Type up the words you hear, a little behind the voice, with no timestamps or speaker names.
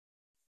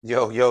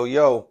Yo, yo,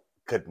 yo.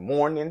 Good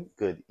morning,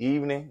 good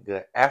evening,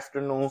 good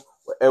afternoon,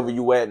 wherever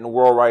you at in the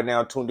world right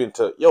now, tuned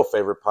into your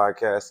favorite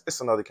podcast. It's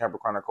another Camper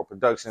Chronicle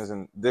Productions,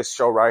 and this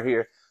show right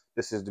here,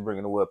 this is the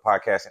Bringing the Wood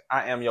podcast, and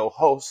I am your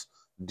host,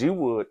 D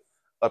Wood,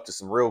 up to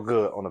some real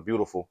good on a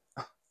beautiful,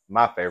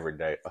 my favorite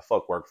day, a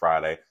fuck work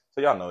Friday.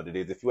 So y'all know what it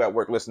is. If you at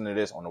work listening to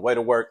this on the way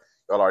to work,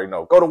 y'all already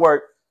know. Go to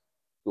work,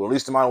 do the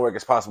least amount of work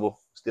as possible,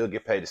 still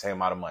get paid the same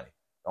amount of money.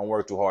 Don't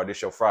work too hard.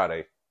 This your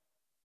Friday.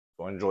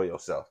 So enjoy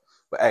yourself.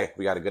 But hey,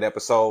 we got a good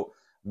episode.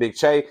 Big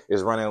Che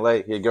is running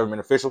late. He's a government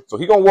official. So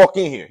he gonna walk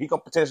in here. He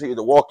gonna potentially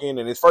either walk in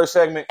his first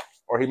segment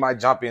or he might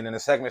jump in the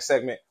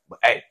segment. But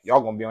hey,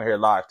 y'all gonna be on here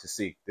live to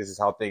see. This is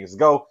how things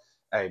go.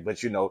 Hey,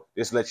 but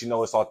this lets you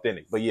know it's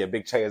authentic. But yeah,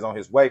 Big Che is on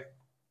his way.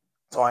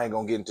 So I ain't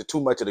gonna get into too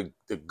much of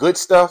the good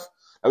stuff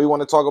that we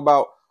want to talk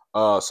about.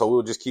 So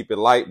we'll just keep it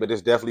light. But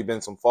there's definitely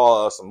been some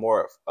some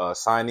more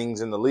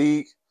signings in the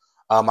league.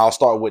 I'll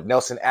start with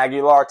Nelson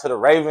Aguilar to the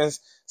Ravens,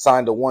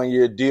 signed a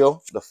 1-year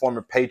deal. The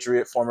former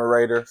Patriot, former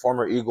Raider,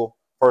 former Eagle,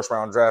 first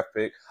round draft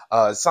pick,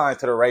 signed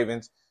to the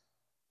Ravens.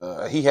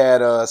 He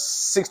had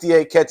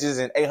 68 catches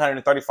and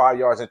 835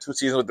 yards in 2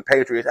 seasons with the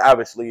Patriots.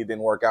 Obviously, it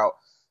didn't work out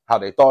how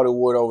they thought it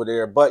would over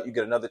there, but you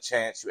get another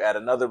chance. You add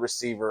another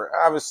receiver.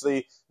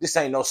 Obviously, this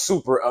ain't no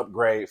super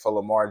upgrade for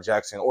Lamar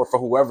Jackson or for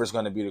whoever's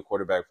going to be the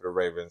quarterback for the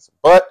Ravens,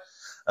 but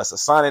that's a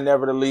signing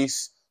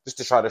nevertheless, just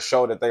to try to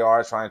show that they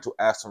are trying to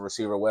add some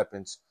receiver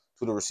weapons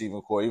to the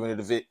receiving core, even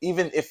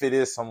if it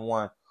is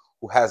someone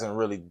who hasn't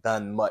really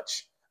done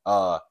much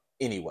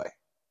anyway.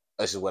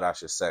 That's just what I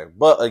should say.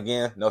 But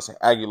again, Nelson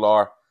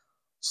Aguilar,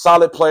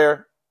 solid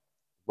player,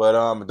 but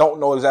don't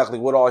know exactly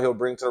what all he'll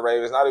bring to the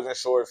Ravens. Not even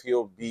sure if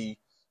he'll be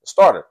a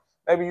starter.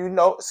 Maybe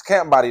it's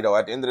camp body though.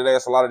 At the end of the day,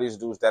 it's a lot of these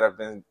dudes that have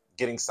been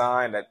getting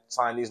signed, that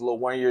signed these little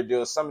 1-year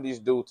deals. Some of these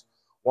dudes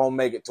won't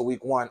make it to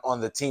week 1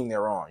 on the team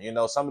they're on.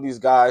 Some of these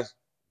guys,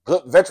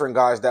 good veteran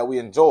guys that we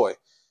enjoy,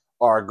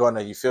 are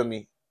gonna,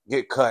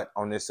 get cut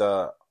on this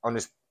all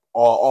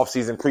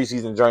off-season,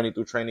 preseason journey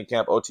through training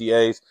camp,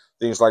 OTAs,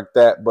 things like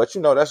that. But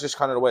that's just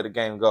kind of the way the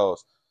game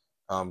goes.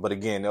 But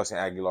again, Nelson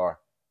Aguilar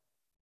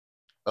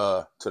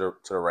to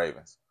the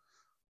Ravens.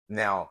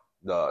 Now,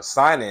 the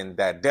signing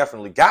that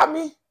definitely got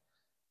me,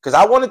 because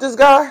I wanted this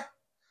guy,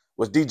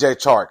 was DJ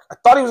Chark. I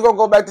thought he was gonna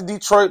go back to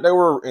Detroit. They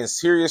were in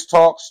serious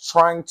talks,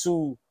 trying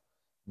to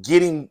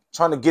get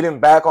him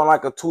back on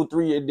like a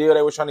 2-3 year deal.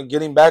 They were trying to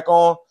get him back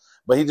on,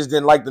 but he just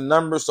didn't like the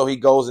numbers, so he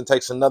goes and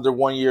takes another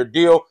 1-year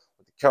deal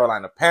with the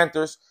Carolina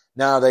Panthers.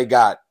 Now they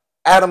got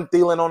Adam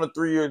Thielen on a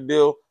 3-year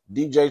deal,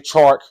 DJ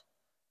Chark.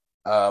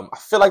 I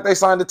feel like they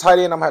signed a tight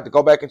end. I'm gonna have to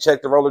go back and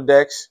check the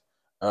Rolodex.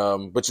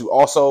 But you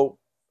also,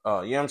 you know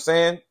what I'm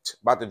saying,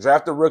 about to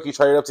draft a rookie,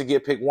 trade up to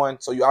get pick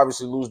 1, so you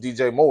obviously lose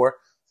DJ Moore,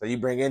 so you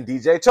bring in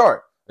DJ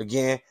Chark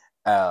again.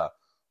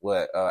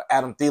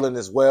 Adam Thielen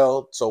as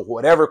well. So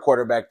whatever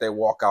quarterback they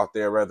walk out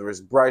there, whether it's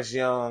Bryce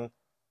Young,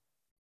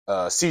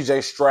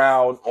 CJ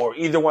Stroud, or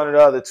either one of the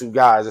other two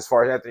guys, as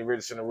far as Anthony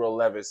Richardson and Will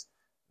Levis,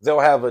 they'll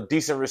have a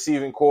decent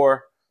receiving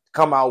core to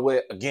come out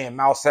with. Again,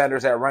 Miles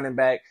Sanders at running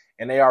back,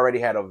 and they already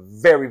had a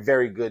very,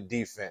 very good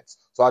defense.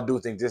 So I do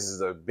think this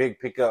is a big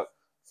pickup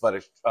for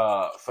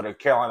the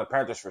Carolina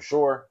Panthers for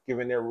sure,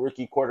 giving their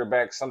rookie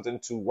quarterback something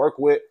to work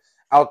with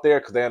out there,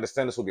 because they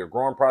understand this will be a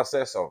growing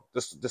process. So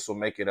this will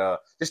make it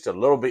just a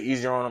little bit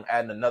easier on them,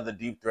 adding another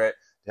deep threat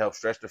to help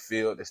stretch the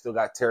field. They still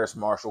got Terrace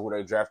Marshall, who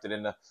they drafted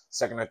in the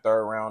 2nd or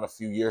 3rd round a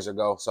few years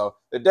ago. So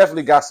they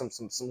definitely got some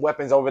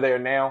weapons over there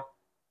now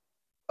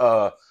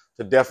to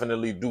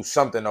definitely do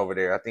something over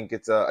there. I think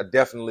it's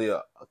definitely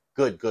a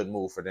good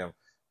move for them.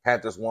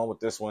 Panthers won with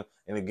this one.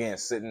 And again,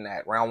 sitting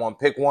at round 1,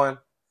 pick 1,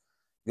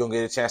 you're going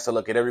to get a chance to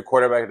look at every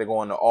quarterback. They're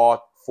going to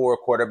all 4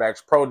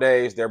 quarterbacks pro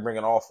days. They're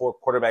bringing all 4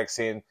 quarterbacks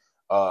in,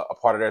 a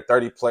part of their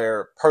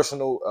 30-player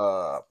personal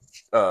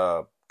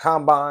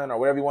combine, or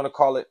whatever you want to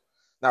call it.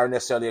 Not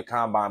necessarily a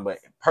combine, but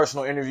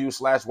personal interview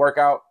 /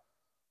 workout.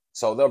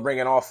 So they'll bring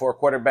in all 4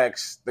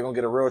 quarterbacks. They're going to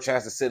get a real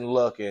chance to sit and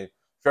look and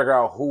figure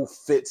out who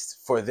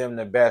fits for them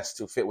the best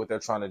to fit what they're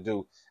trying to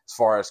do, as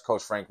far as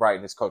Coach Frank Wright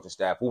and his coaching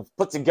staff, who've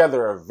put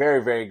together a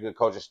very, very good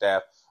coaching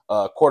staff.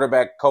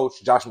 Quarterback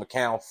coach Josh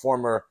McCown,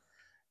 former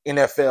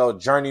NFL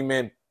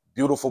journeyman,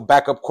 beautiful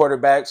backup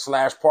quarterback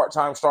 /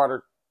 part-time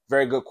starter,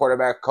 very good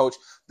quarterback coach.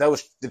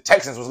 The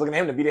Texans was looking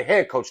at him to be the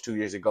head coach 2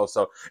 years ago.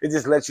 So it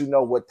just lets you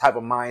know what type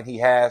of mind he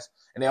has.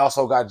 And they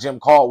also got Jim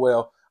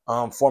Caldwell,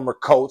 former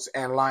coach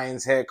and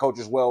Lions head coach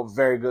as well.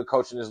 Very good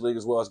coach in this league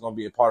as well. Is going to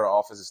be a part of the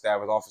offensive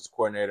staff as offensive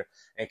coordinator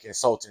and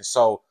consultant.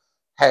 So,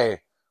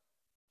 hey,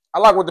 I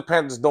like what the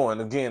Panthers doing.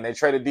 Again, they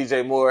traded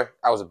DJ Moore.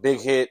 That was a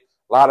big hit,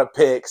 a lot of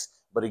picks.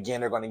 But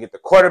again, they're going to get the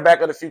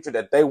quarterback of the future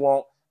that they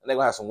want. And they're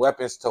going to have some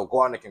weapons to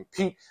go out and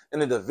compete in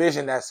the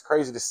division. That's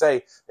crazy to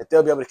say that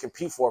they'll be able to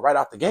compete for right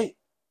out the gate.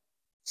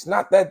 It's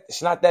not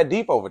that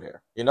deep over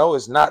there.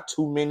 It's not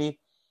too many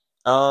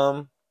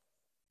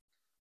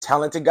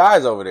talented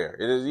guys over there.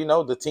 It is,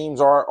 the teams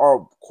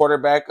are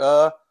quarterback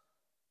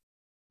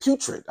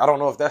putrid. I don't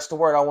know if that's the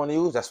word I want to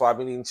use. That's why I've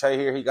been eating Che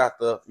here. He got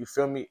the,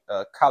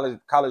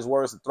 college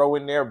words to throw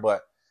in there,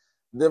 but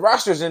the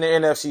rosters in the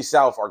NFC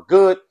South are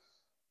good,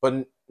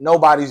 but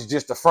nobody's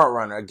just a front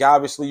runner.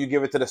 Obviously, you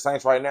give it to the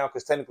Saints right now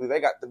because technically they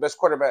got the best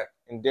quarterback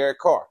in Derek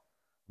Carr.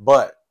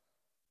 But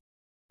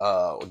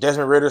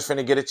Desmond Ritter's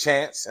finna get a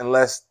chance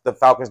unless the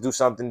Falcons do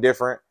something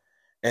different.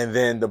 And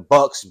then the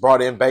Bucks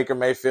brought in Baker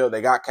Mayfield.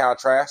 They got Kyle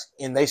Trask,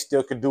 and they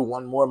still could do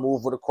one more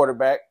move with a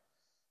quarterback.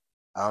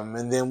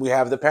 And then we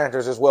have the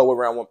Panthers as well with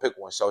round one, pick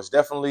one. So it's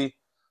definitely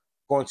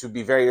going to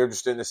be very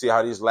interesting to see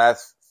how these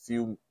last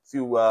few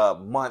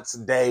months,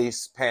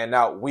 days pan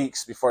out,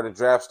 weeks before the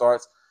draft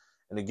starts.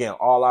 And again,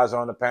 all eyes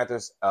are on the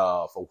Panthers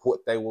for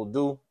what they will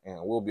do, and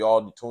we'll be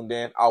all tuned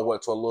in. I'll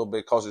wait till a little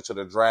bit closer to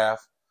the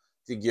draft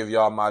to give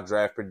y'all my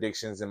draft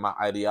predictions and my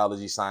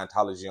ideology,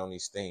 Scientology on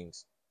these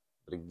things.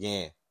 But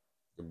again,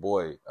 your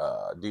boy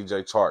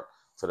DJ Chark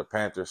to the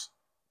Panthers.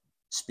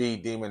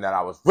 Speed demon that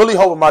I was really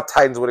hoping my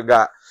Titans would have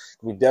got.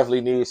 We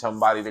definitely need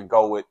somebody to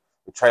go with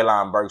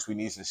Treylon Burks. We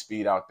need some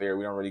speed out there.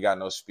 We don't really got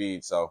no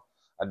speed, so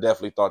I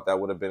definitely thought that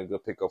would have been a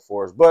good pickup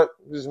for us. But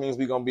this means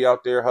we're going to be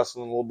out there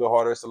hustling a little bit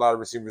harder. It's a lot of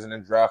receivers in the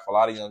draft, a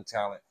lot of young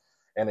talent.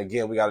 And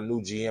again, we got a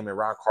new GM in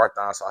Ron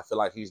Carthon, so I feel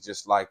like he's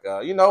just like,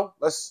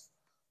 let's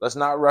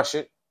not rush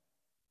it.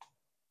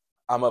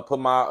 I'm going to put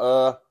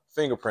my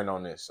fingerprint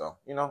on this. So,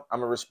 I'm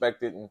going to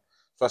respect it and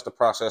trust the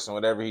process, and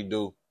whatever he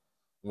do,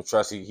 I'm going to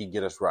trust he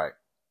get us right.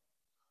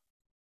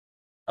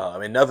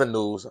 In other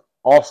news,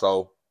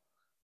 also,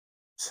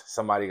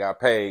 somebody got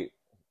paid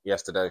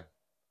yesterday.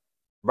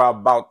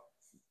 About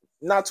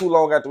not too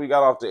long after we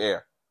got off the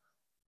air.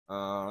 It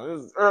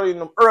was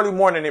early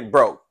morning it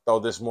broke, though,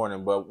 this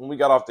morning. But when we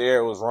got off the air,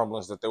 it was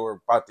rumblings that they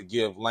were about to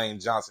give Lane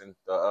Johnson,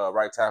 the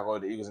right tackle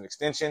of the Eagles, an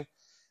extension.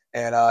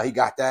 And he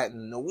got that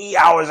in the wee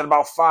hours at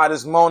about 5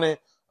 this morning.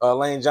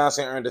 Lane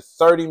Johnson earned a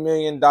 $30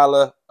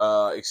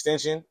 million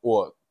extension,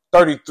 or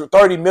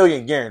 $30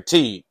 million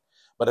guaranteed,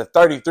 but a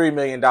 $33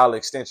 million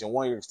extension,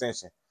 1-year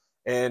extension.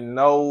 And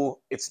no,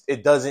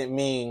 it doesn't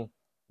mean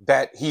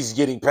that he's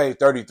getting paid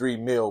 $33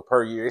 million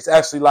per year. It's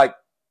actually like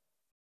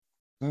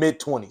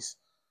mid-20s.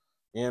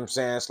 You know what I'm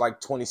saying? It's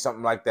like 20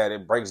 something like that.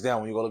 It breaks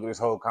down when you go look at his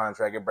whole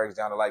contract. It breaks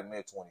down to like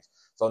mid-20s.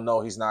 So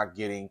no, he's not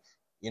getting,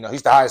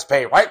 he's the highest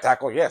paid right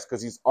tackle, yes,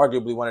 because he's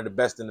arguably one of the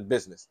best in the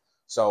business.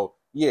 So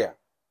yeah.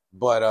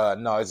 But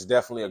no, it's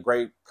definitely a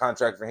great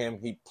contract for him.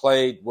 He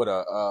played with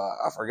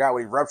I forgot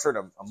what he ruptured,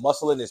 a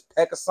muscle in his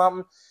pec or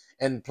something,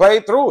 and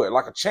played through it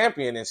like a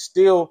champion, and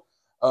still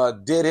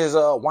did his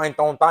wine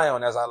thon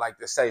thion, as I like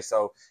to say.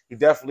 So he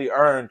definitely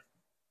earned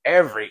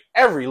every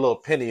little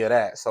penny of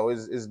that. So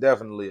it's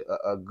definitely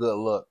a good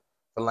look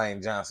for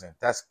Lane Johnson.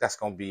 That's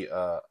gonna be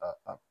a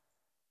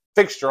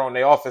fixture on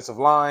the offensive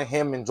line.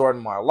 Him and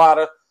Jordan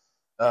Mailata.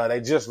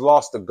 They just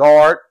lost the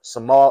guard,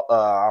 Samal.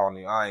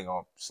 I ain't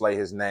gonna slay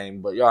his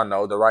name, but y'all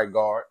know the right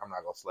guard. I'm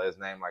not gonna slay his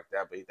name like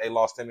that, but they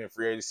lost him in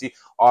free agency.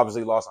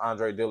 Obviously lost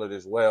Andre Dillard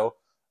as well,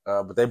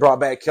 but they brought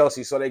back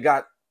Kelsey, so they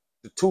got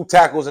the 2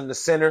 tackles in the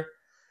center,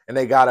 and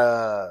they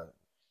got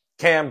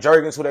Cam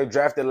Jurgens, who they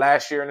drafted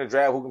last year in the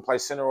draft, who can play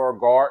center or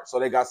guard. So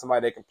they got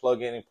somebody they can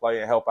plug in and play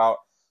and help out.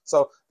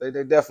 So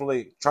they're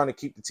definitely trying to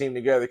keep the team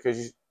together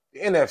because the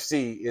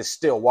NFC is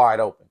still wide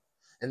open.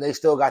 And they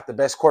still got the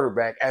best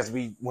quarterback, as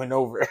we went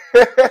over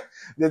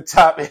the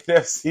top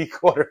NFC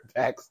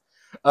quarterbacks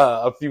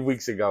a few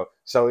weeks ago.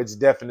 So it's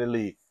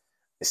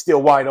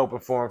still wide open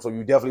for them. So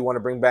you definitely want to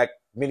bring back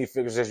many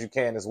figures as you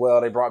can as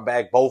well. They brought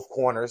back both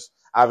corners.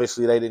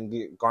 Obviously, they didn't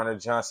get Garner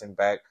Johnson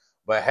back.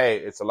 But, hey,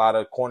 it's a lot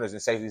of corners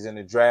and safeties in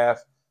the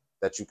draft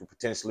that you could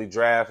potentially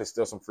draft. There's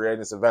still some free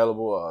agents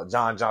available.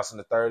 John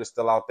Johnson III is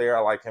still out there.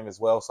 I like him as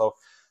well. So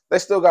they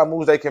still got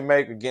moves they can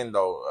make. Again,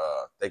 though,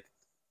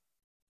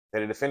 they're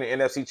the defending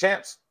NFC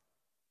champs,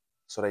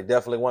 so they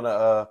definitely want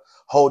to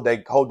hold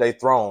their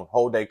throne,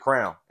 hold their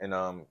crown. And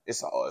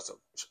it's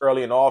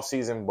early in the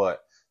offseason,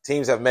 but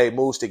teams have made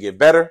moves to get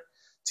better.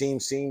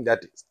 Teams seen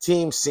that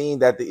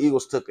the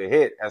Eagles took a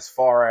hit as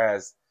far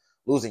as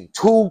losing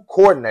 2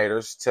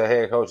 coordinators to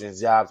head coaching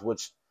jobs,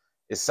 which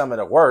is some of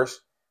the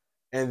worst.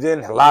 And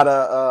then a lot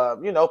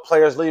of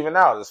players leaving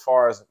out, as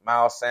far as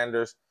Miles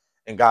Sanders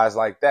and guys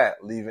like that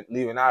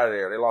leaving out of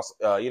there. They lost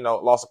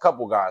a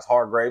couple guys.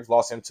 Hargraves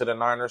lost him to the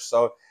Niners.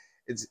 So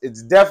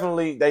it's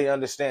definitely, they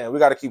understand. We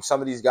got to keep some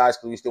of these guys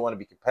because we still want to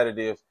be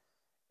competitive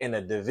in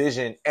a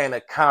division and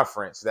a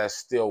conference that's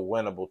still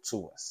winnable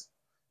to us.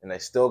 And they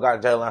still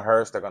got Jalen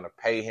Hurts. They're going to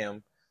pay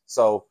him.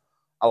 So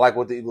I like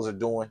what the Eagles are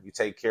doing. You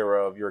take care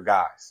of your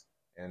guys.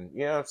 And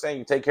you know what I'm saying?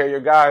 You take care of your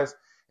guys,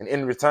 and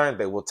in return,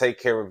 they will take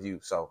care of you.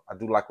 So I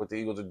do like what the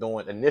Eagles are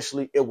doing.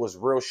 Initially, it was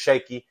real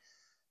shaky.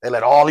 They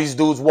let all these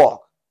dudes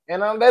walk,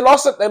 and they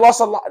lost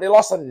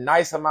a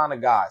nice amount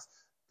of guys.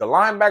 The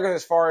linebackers,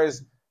 as far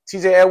as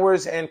T.J.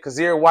 Edwards and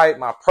Kazir White,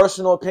 my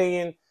personal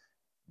opinion,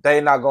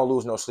 they're not gonna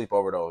lose no sleep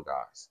over those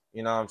guys.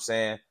 You know what I'm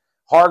saying?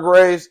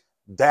 Hargraves,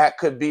 that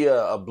could be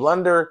a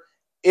blunder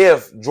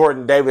if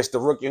Jordan Davis, the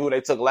rookie who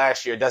they took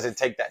last year, doesn't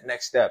take that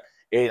next step.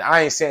 And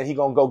I ain't saying he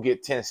gonna go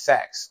get 10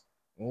 sacks.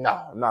 No,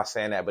 I'm not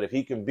saying that. But if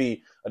he can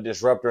be a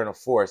disruptor and a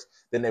force,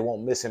 then they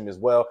won't miss him as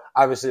well.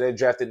 Obviously, they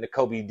drafted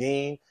Nakobe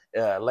Dean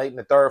late in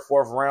the third,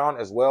 fourth round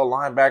as well.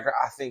 Linebacker,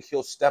 I think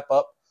he'll step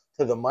up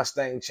to the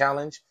Mustang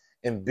Challenge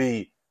and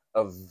be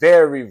a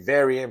very,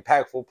 very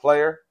impactful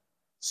player.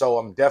 So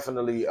I'm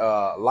definitely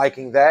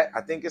liking that.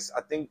 I think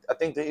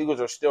the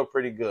Eagles are still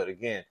pretty good.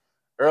 Again,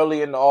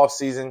 early in the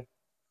offseason,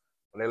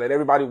 when they let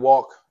everybody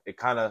walk, it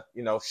kind of,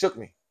 shook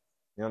me.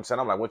 You know what I'm saying?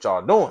 I'm like, what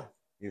y'all doing?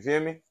 You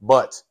feel me?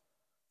 But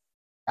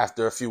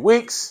after a few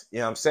weeks, you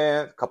know what I'm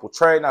saying? A couple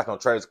trades, not no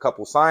trades, a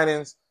couple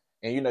signings,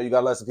 and you got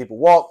to let some people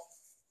walk.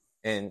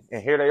 And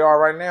here they are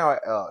right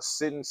now,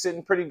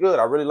 sitting pretty good.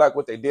 I really like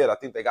what they did. I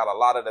think they got a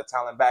lot of the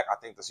talent back. I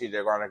think the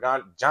C.J.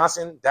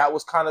 Gardner-Johnson, that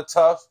was kind of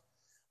tough.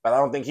 But I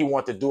don't think he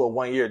wanted to do a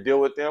one-year deal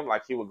with them.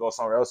 Like, he would go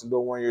somewhere else and do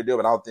a one-year deal.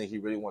 But I don't think he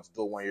really wants to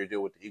do a one-year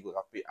deal with the Eagles.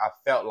 I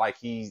felt like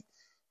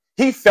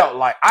I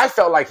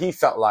felt like he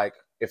felt like,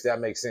 if that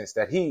makes sense,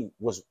 that he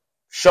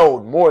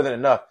showed more than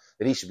enough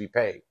that he should be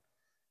paid.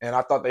 And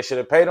I thought they should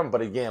have paid him.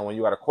 But again, when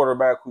you got a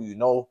quarterback who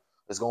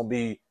is going to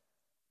be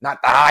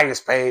not the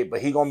highest paid,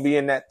 but he's going to be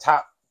in that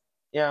top,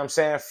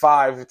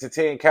 5 to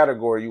 10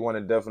 category, you want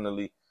to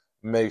definitely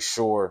make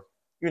sure,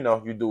 you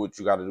do what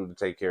you got to do to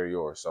take care of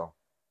yours. So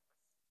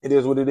it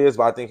is what it is,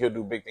 but I think he'll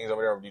do big things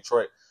over there in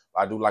Detroit.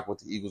 But I do like what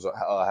the Eagles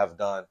have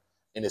done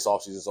in this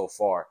offseason so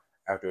far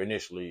after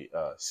initially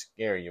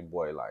scaring your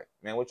boy. Like,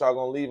 man, what y'all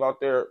going to leave out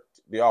there?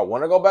 Do y'all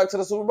want to go back to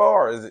the Super Bowl,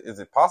 or is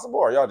it possible?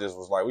 Or y'all just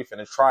was like, we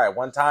finna try it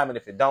one time, and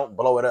if it don't,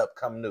 blow it up,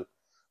 come new.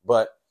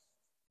 But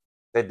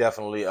they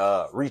definitely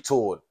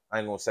retooled. I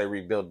ain't going to say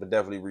rebuild, but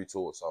definitely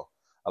retooled. So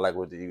I like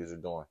what the Eagles are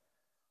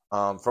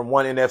doing. From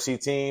one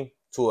NFC team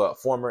to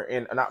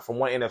not from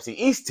one NFC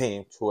East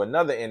team to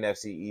another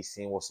NFC East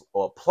team, was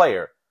a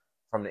player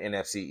from the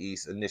NFC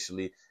East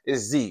initially,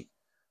 is Zeke.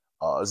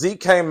 Zeke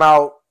came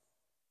out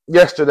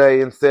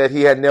yesterday and said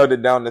he had nailed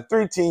it down to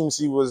 3 teams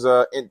he was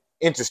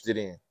interested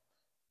in.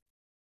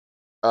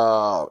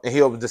 And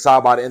he'll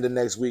decide by the end of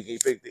next week. He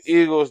picked the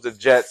Eagles, the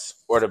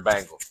Jets, or the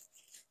Bengals.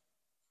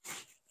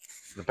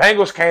 The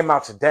Bengals came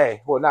out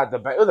today. Well, it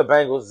was the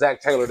Bengals.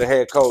 Zach Taylor, the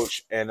head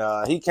coach, and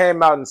he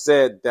came out and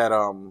said that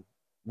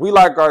we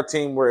like our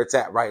team where it's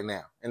at right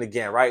now. And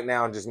again, right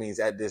now just means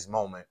at this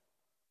moment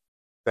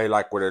they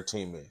like where their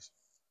team is,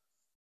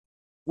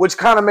 which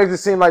kind of makes it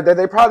seem like that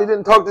they probably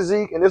didn't talk to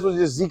Zeke, and this was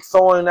just Zeke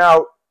throwing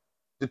out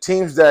the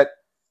teams that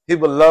he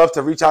would love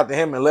to reach out to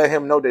him and let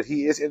him know that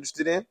he is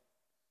interested in.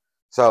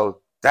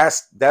 So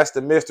that's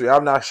the mystery.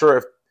 I'm not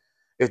sure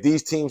if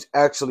these teams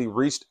actually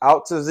reached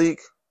out to Zeke,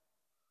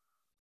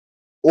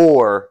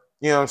 or,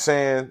 you know what I'm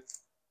saying,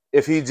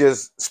 if he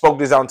just spoke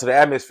this out into the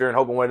atmosphere and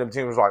hoping one of them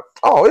teams was like,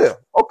 oh, yeah,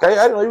 okay,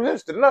 I didn't know he was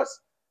interested in us,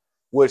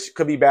 which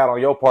could be bad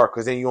on your part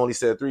because then you only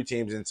said 3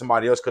 teams and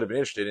somebody else could have been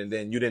interested, and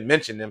then you didn't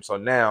mention them. So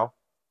now,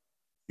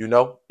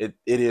 it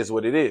is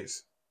what it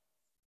is.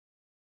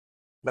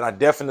 But I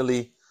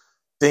definitely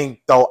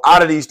think, though,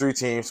 out of these 3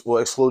 teams, well,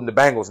 excluding the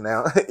Bengals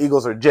now,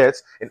 Eagles or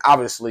Jets, and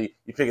obviously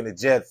you're picking the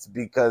Jets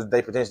because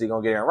they potentially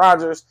going to get Aaron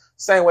Rodgers.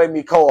 Same way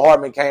Mecole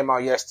Hardman came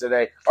out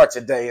yesterday or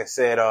today and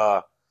said,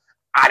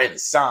 I didn't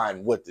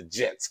sign with the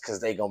Jets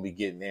because they going to be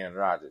getting Aaron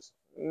Rodgers.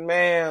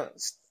 Man,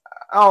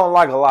 I don't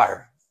like a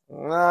liar.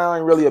 I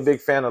ain't really a big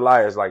fan of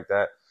liars like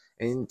that.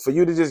 And for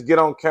you to just get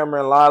on camera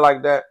and lie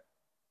like that,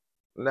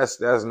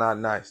 that's not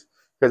nice.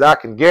 Because I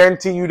can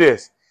guarantee you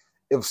this.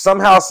 If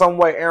somehow, some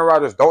way Aaron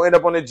Rodgers don't end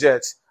up on the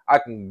Jets, I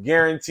can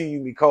guarantee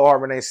you Mecole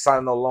Hardman ain't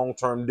signing no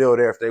long-term deal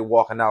there if they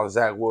walking out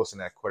Zach Wilson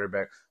at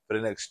quarterback for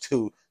the next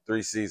 2-3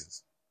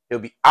 seasons. He'll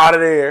be out of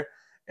there,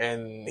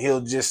 and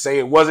he'll just say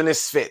it wasn't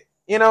his fit.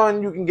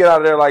 And you can get out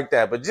of there like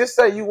that. But just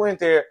say you went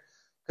there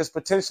because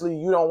potentially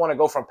you don't want to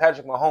go from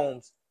Patrick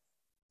Mahomes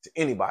to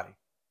anybody.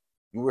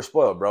 You were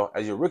spoiled, bro.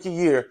 As your rookie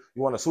year,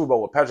 you won a Super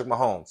Bowl with Patrick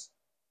Mahomes.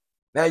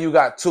 Now you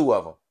got 2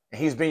 of them, and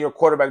he's been your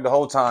quarterback the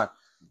whole time.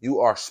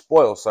 You are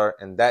spoiled, sir,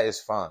 and that is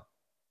fine.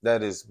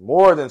 That is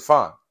more than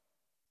fine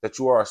that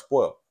you are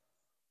spoiled.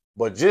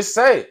 But just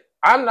say,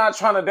 I'm not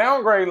trying to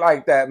downgrade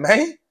like that,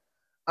 man.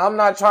 I'm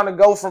not trying to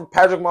go from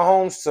Patrick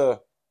Mahomes to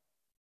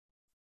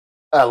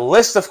a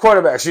list of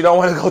quarterbacks you don't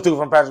want to go through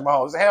from Patrick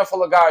Mahomes. There's a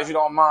handful of guys you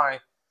don't mind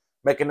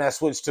making that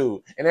switch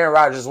to. And Aaron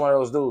Rodgers is one of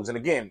those dudes. And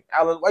again,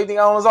 why do you think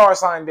Allen Lazard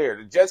signed there?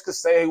 The Jets could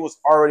say he was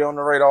already on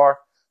the radar,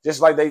 just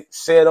like they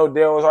said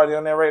Odell was already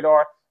on their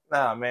radar.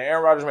 Nah, man,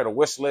 Aaron Rodgers made a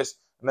wish list.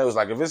 And they was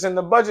like, if it's in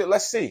the budget,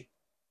 let's see.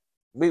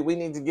 We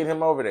need to get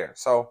him over there.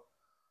 So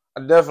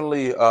I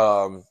definitely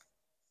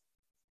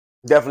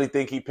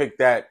think he picked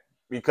that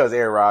because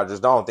Aaron Rodgers.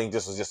 I don't think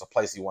this was just a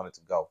place he wanted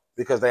to go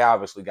because they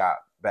obviously got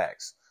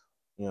backs.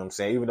 You know what I'm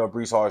saying? Even though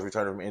Breece Hall is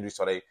returning from injury,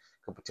 so they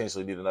could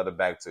potentially need another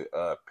back to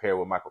pair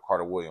with Michael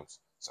Carter-Williams.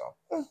 So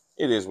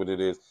it is what it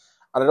is.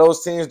 Out of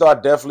those teams, though, I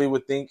definitely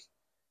would think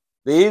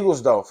the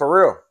Eagles, though, for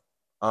real.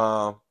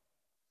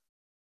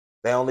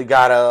 They only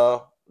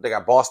got they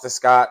got Boston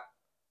Scott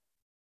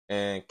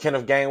and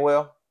Kenneth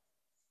Gainwell.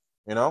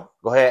 Go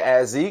ahead,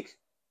 add Zeke.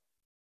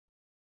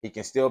 He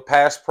can still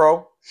pass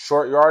pro,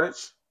 short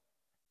yardage.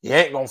 He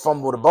ain't going to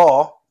fumble the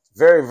ball.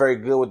 Very, very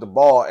good with the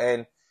ball.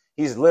 And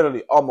he's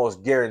literally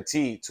almost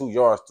guaranteed 2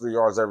 yards, 3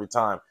 yards every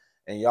time.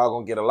 and y'all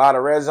going to get a lot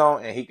of red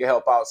zone, and he can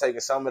help out taking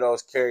some of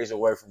those carries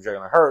away from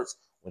Jalen Hurts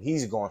when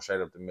he's going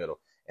straight up the middle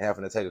and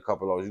having to take a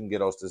couple of those. You can get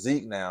those to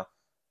Zeke now,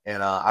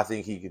 and I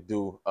think he could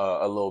do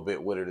a little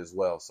bit with it as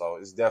well. So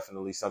it's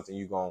definitely something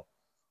you're going to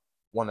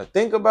want to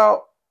think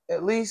about,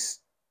 at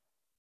least.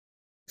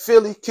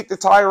 Philly, kick the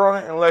tire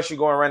on it unless you're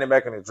going running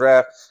back in the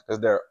draft,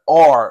 because there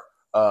are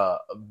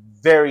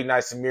very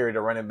nice and myriad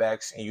of running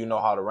backs, and you know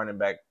how the running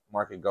back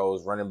market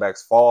goes. Running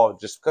backs fall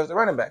just because they're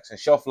running backs, and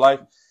shelf life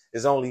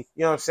is only,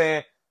 you know what I'm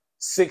saying,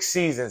 6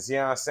 seasons, you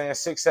know what I'm saying,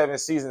 6, 7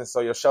 seasons, so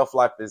your shelf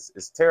life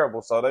is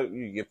terrible, so that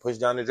you get pushed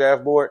down the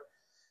draft board,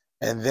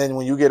 and then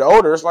when you get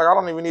older, it's like, I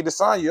don't even need to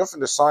sign you. I'm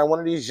going to sign one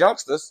of these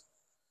youngsters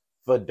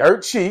for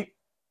dirt cheap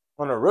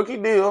on a rookie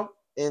deal,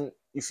 and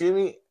you feel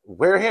me,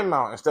 wear him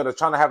out instead of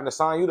trying to having to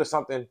sign you to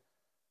something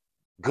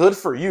good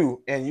for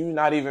you, and you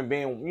not even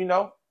being,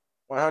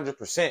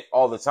 100%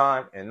 all the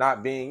time, and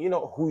not being,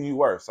 who you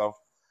were. So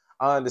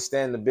I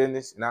understand the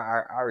business, and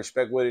I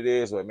respect what it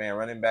is, but man,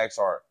 running backs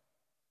are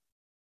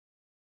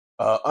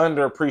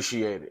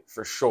underappreciated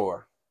for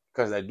sure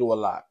because they do a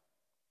lot.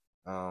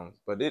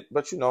 But it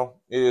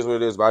is what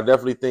it is. But I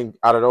definitely think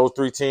out of those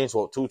 3 teams,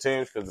 well, 2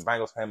 teams, because the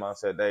Bengals came out and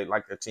said they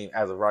like their team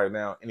as of right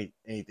now.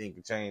 Anything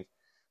can change.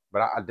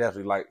 But I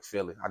definitely like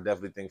Philly. I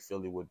definitely think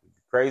Philly would be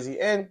crazy.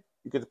 And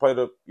you get to play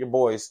your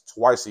boys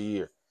twice a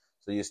year.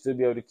 So you'll still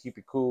be able to keep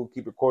it cool,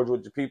 keep it cordial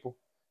with your people,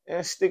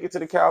 and stick it to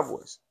the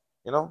Cowboys.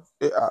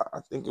 I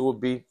think it would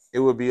be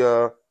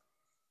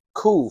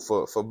cool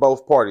for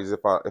both parties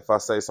if I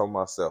say so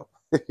myself.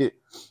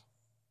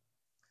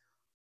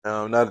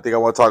 Another thing I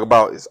want to talk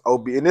about is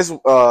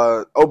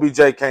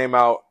OBJ came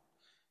out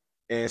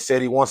and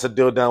said he wants a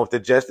deal done with the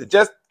Jets. The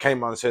Jets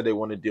came out and said they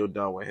want a deal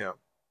done with him.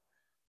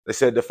 They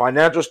said the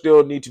financials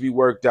still need to be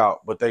worked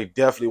out, but they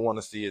definitely want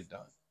to see it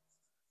done.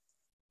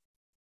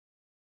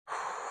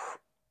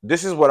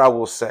 This is what I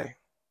will say.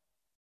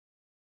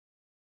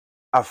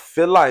 I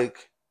feel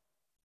like,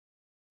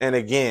 and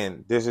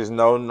again, this is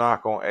no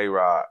knock on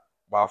A-Rod,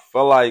 but I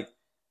feel like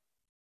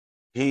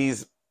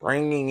he's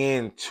bringing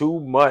in too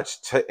much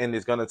and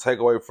it's going to take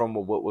away from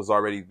what was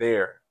already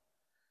there.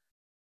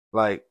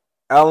 Like,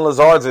 Alan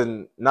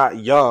Lazard's not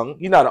young.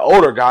 He's not an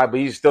older guy, but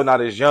he's still not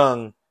as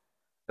young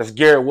as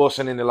Garrett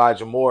Wilson and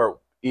Elijah Moore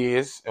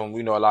is. And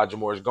we know Elijah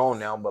Moore is gone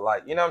now. But,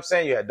 like, you know what I'm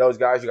saying? You had those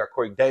guys. You got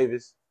Corey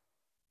Davis.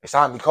 They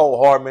signed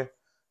Mecole Hardman.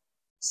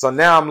 So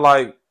now I'm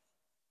like,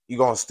 you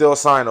going to still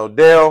sign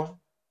Odell?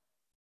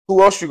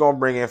 Who else you going to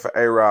bring in for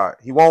A-Rod?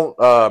 He won't.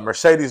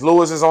 Mercedes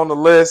Lewis is on the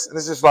list. And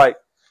it's just like,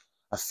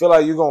 I feel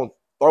like you're going to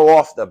throw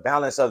off the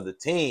balance of the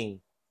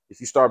team if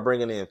you start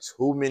bringing in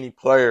too many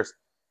players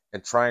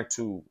and trying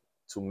to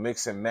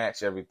mix and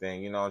match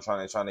everything, and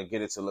trying to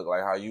get it to look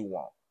like how you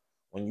want.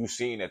 When you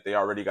seen that they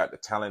already got the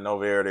talent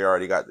over there, they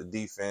already got the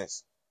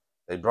defense.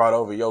 They brought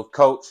over your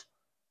coach.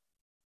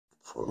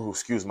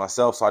 Excuse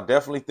myself. So I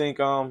definitely think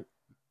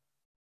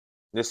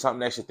there's something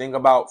they should think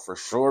about for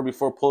sure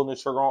before pulling the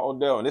trigger on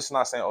Odell. And this is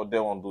not saying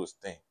Odell won't do his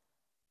thing.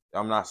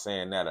 I'm not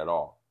saying that at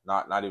all.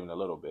 Not even a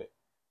little bit.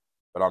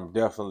 But I'm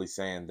definitely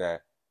saying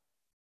that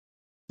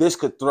this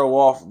could throw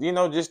off,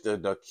 just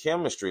the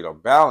chemistry, the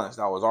balance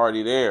that was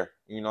already there.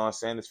 You know what I'm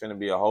saying? It's going to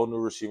be a whole new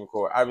receiving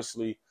core.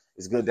 Obviously,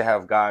 it's good to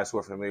have guys who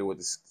are familiar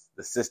with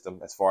the system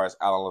as far as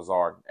Alan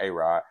Lazard and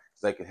A-Rod,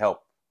 because they can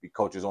help be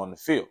coaches on the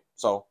field.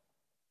 So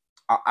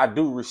I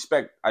do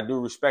respect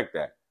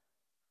that.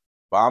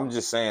 But I'm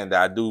just saying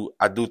that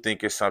I do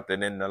think it's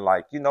something in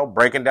the,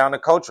 breaking down the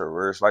culture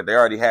where it's like they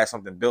already had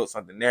something built,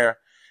 something there.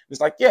 It's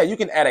like, yeah, you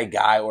can add a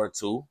guy or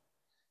two.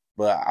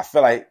 But I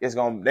feel like they're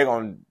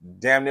gonna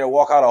damn near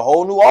walk out a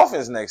whole new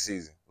offense next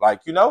season.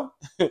 And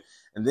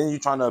then you're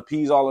trying to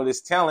appease all of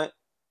this talent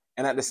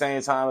and at the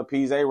same time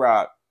appease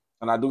A-Rod.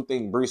 And I do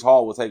think Breece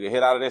Hall will take a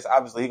hit out of this.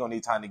 Obviously, he's gonna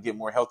need time to get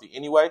more healthy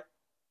anyway,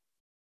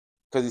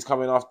 because he's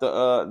coming off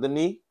the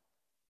knee.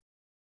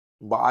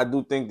 But I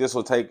do think this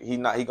will take he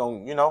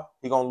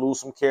gonna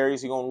lose some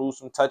carries, he's gonna lose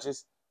some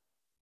touches.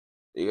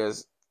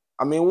 Because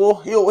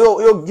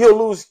he'll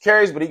lose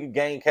carries, but he can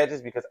gain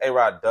catches because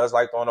A-Rod does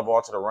like throwing the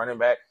ball to the running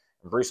back.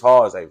 And Breece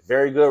Hall is a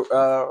very good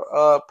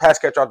pass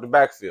catcher off the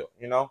backfield,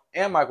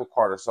 and Michael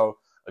Carter. So,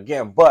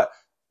 again, but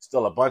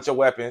still a bunch of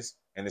weapons,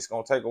 and it's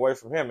going to take away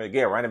from him. And,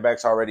 again, running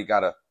backs already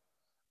got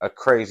a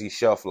crazy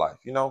shelf life,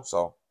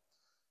 So,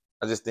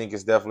 I just think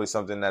it's definitely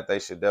something that they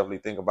should definitely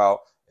think about.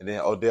 And then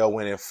Odell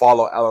went and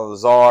followed Alan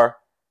Lazard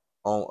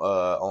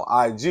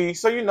on IG.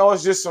 So,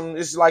 it's just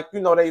it's like,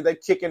 they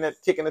kicking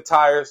the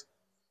tires,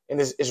 and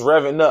it's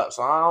revving up.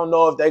 So, I don't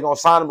know if they're going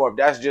to sign him or if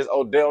that's just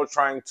Odell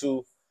trying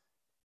to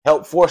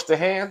help force the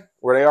hand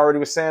where they already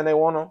were saying they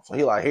want him. So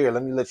he like, here,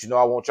 let me let you know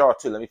I want y'all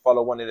too. Let me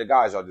follow one of the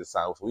guys y'all just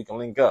signed so we can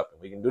link up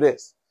and we can do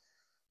this.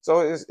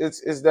 So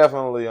it's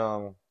definitely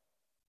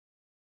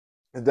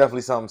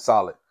something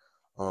solid.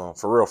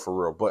 For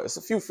real. But it's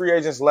a few free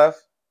agents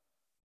left.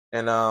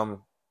 And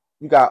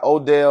you got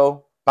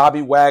Odell,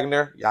 Bobby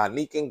Wagner,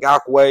 Yannick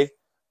Ngakoue,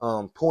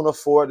 Poona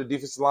Ford, the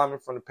defensive lineman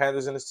from the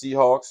Panthers and the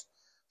Seahawks,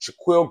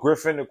 Shaquille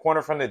Griffin, the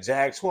corner from the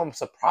Jags, who I'm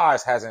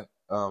surprised hasn't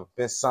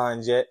been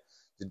signed yet.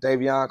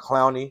 Jadeveon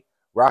Clowney,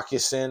 Rock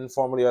Ya-Sin,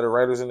 formerly of the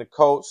Raiders and the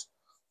Colts.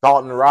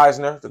 Dalton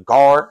Reisner, the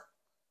guard.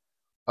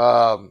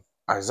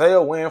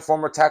 Isaiah Wynn,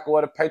 former tackle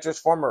of the Patriots,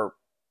 former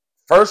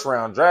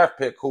first-round draft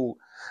pick, who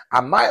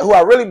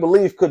I really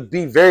believe could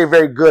be very,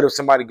 very good if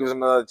somebody gives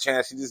him another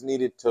chance. He just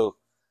needed to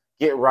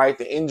get right.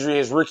 The injury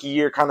his rookie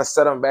year kind of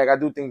set him back. I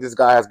do think this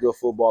guy has good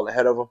football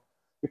ahead of him.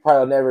 He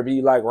probably will never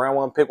be like round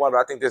one, pick one, but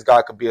I think this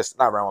guy could be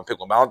not round one, pick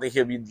one, but I don't think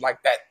he'll be like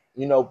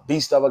that,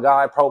 beast of a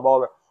guy, Pro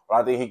Bowler.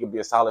 But I think he could be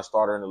a solid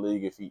starter in the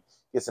league if he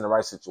gets in the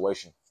right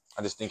situation.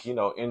 I just think,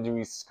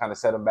 injuries kind of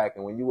set him back.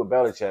 And when you with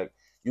Belichick,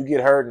 you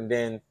get hurt and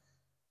then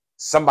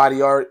somebody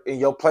in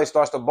your place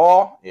starts to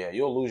ball, yeah,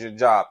 you'll lose your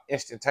job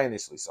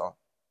instantaneously. So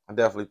I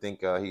definitely think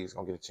he's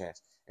going to get a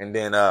chance. And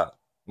then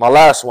my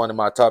last one in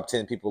my top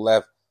 10 people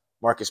left,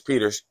 Marcus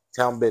Peters,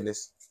 Town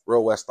Business,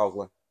 Real West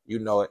Oakland. You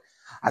know it.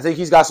 I think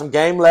he's got some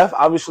game left.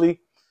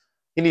 Obviously,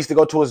 he needs to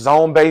go to a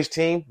zone-based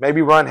team,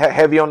 maybe run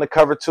heavy on the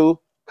cover 2,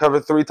 cover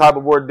 3 type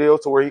of board deal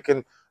to where he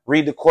can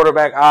read the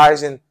quarterback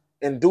eyes and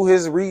do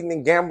his reading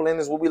and gambling,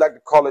 is what we like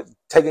to call it,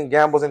 taking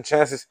gambles and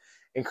chances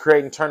and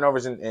creating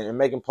turnovers and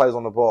making plays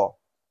on the ball.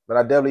 But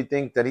I definitely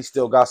think that he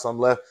still got some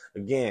left.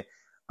 Again,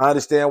 I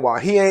understand why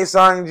he ain't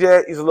signed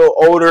yet. He's a little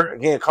older.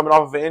 Again, coming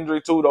off of an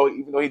injury too, though,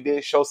 even though he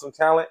did show some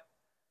talent.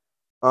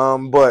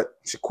 But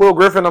Shaquille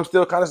Griffin, I'm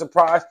still kind of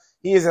surprised.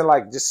 He isn't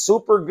like just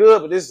super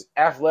good, but this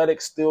athletic,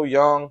 still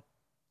young,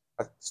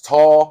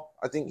 tall.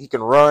 I think he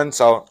can run.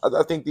 So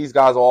I think these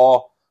guys will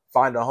all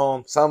find a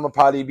home. Some will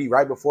probably be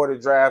right before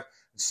the draft.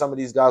 Some of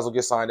these guys will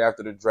get signed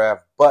after the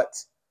draft, but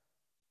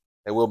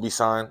they will be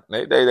signed.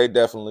 They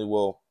definitely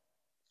will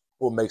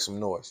make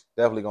some noise.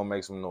 Definitely gonna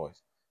make some noise.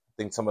 I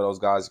think some of those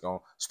guys are going,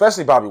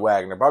 especially Bobby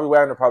Wagner. Bobby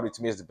Wagner probably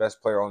to me is the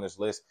best player on this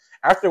list.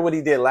 After what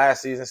he did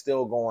last season,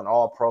 still going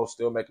all pro,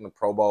 still making the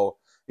Pro Bowl.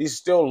 He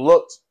still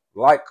looked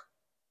like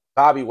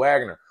Bobby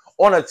Wagner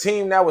on a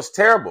team that was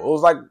terrible. It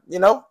was like,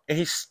 and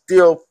he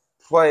still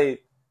played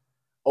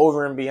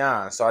over and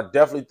beyond. So I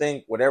definitely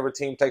think whatever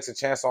team takes a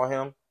chance on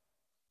him,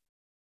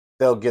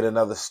 they'll get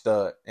another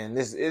stud. And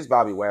this is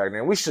Bobby Wagner.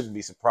 And we shouldn't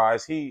be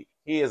surprised.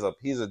 He's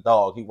a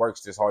dog. He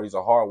works this hard. He's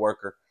a hard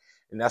worker.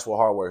 And that's what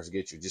hard workers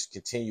get you. Just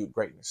continued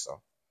greatness.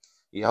 So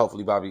yeah,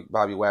 hopefully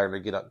Bobby Wagner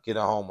get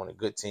a home on a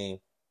good team.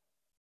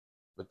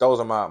 But those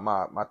are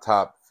my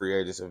top free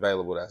agents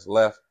available that's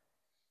left.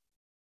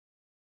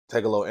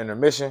 Take a little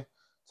intermission.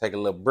 Take a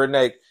little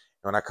break.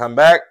 When I come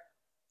back,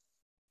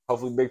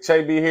 hopefully Big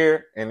Che be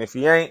here. And if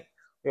he ain't,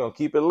 we're going to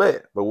keep it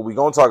lit. But what we're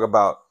going to talk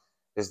about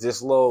is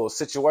this little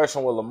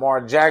situation with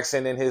Lamar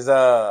Jackson and his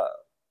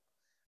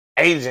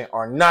agent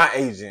or not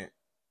agent.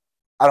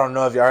 I don't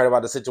know if y'all heard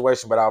about the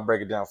situation, but I'll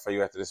break it down for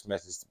you after this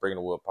message to Bringing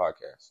the Wood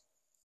podcast.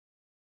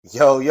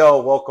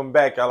 Yo, welcome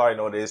back. Y'all already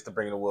know what it is to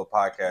Bringing the Wood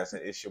podcast,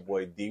 and it's your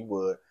boy D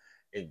Wood.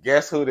 And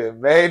guess who that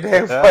made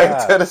their way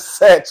to the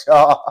set,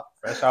 y'all?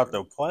 Fresh off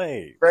the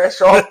plane.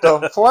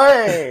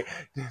 The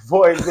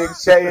boy Big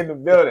Che in the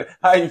building.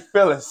 How you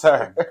feeling,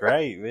 sir?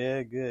 Great,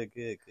 man.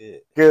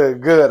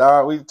 Good. All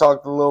right, we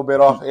talked a little bit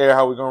off air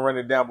how we're going to run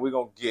it down, but we're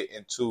going to get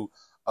into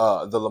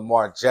the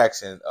Lamar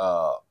Jackson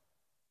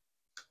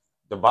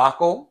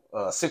debacle,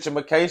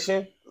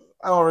 situation.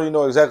 I don't really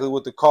know exactly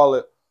what to call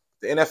it.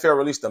 The NFL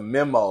released a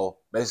memo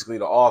basically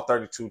to all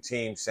 32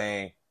 teams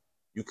saying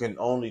you can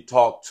only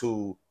talk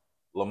to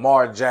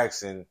Lamar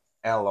Jackson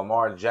and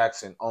Lamar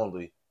Jackson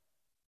only,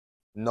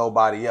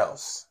 nobody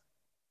else.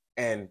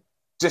 And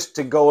just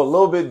to go a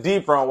little bit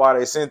deeper on why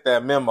they sent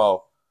that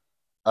memo,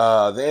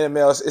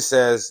 it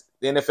says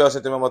the NFL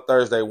sent the memo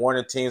Thursday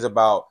warning teams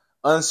about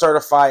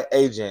uncertified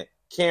agent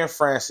Ken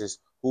Francis,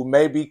 who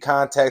may be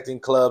contacting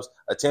clubs,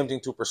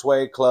 attempting to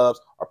persuade clubs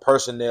or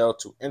personnel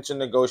to enter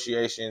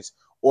negotiations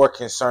or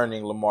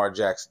concerning Lamar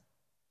Jackson.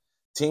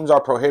 Teams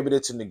are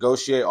prohibited to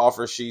negotiate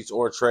offer sheets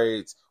or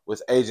trades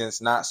with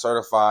agents not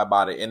certified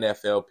by the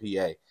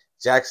NFLPA.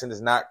 Jackson is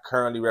not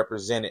currently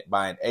represented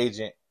by an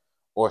agent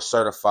or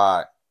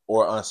certified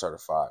or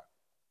uncertified.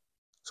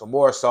 So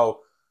more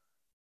so,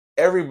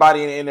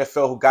 everybody in the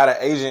NFL who got an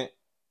agent,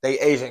 they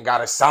agent got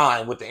to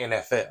sign with the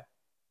NFL,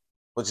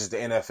 which is the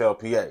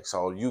NFLPA.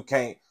 So you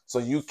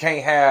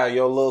can't have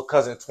your little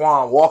cousin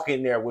Twan walk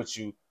in there with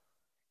you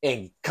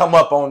and come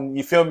up on,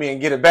 you feel me, and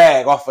get a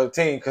bag off of the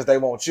team because they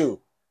want you.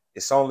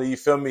 It's only, you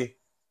feel me,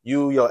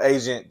 you, your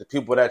agent, the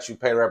people that you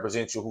pay to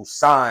represent you who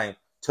sign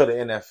to the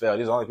NFL.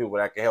 These are the only people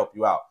that can help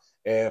you out.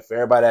 And for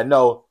everybody that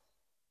know,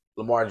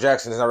 Lamar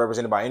Jackson is not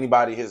represented by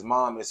anybody. His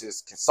mom is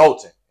his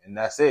consultant, and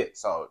that's it.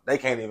 So they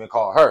can't even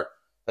call her.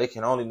 They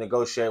can only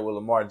negotiate with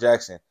Lamar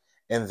Jackson.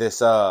 And this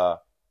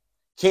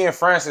Ken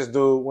Francis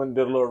dude went and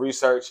did a little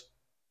research.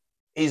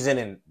 He's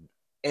an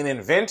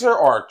inventor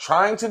or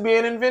trying to be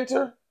an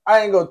inventor.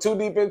 I ain't go too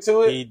deep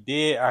into it. He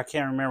did. I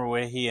can't remember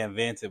what he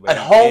invented. But at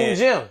home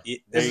gym.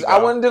 I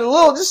went and did a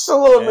little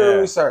bit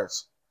of research.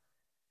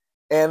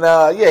 And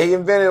he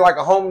invented like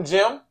a home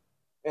gym.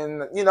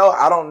 And,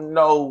 I don't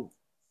know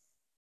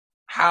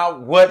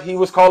what he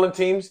was calling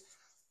teams,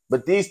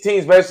 but these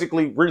teams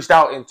basically reached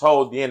out and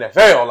told the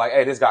NFL, like,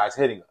 hey, this guy's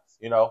hitting us,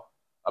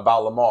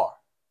 about Lamar.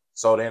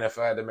 So the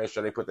NFL had to make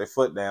sure they put their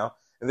foot down.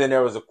 And then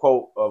there was a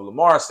quote of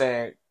Lamar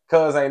saying,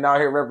 "Cuz ain't out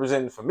here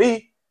representing for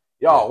me."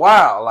 Y'all,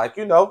 wow. Like,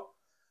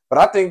 but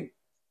I think,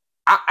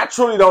 I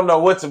truly don't know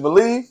what to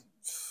believe.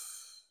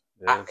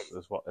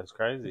 It's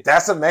crazy.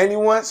 That's a main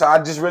one. So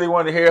I just really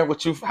want to hear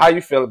how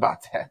you feel about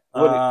that.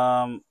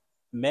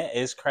 Man,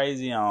 it's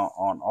crazy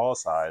on all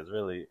sides,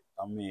 really.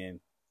 I mean,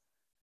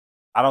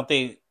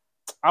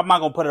 I'm not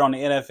gonna put it on the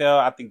NFL.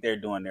 I think they're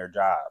doing their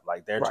job.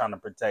 Like, they're trying to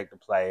protect the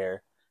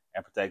player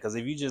and protect. Because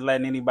if you just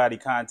letting anybody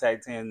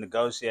contact him,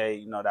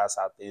 negotiate, that's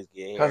how things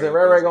get. Because they're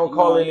very gonna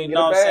call it. You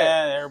know what I'm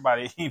saying?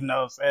 Everybody,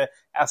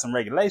 have some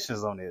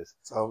regulations on this.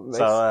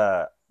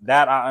 So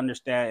that I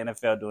understand.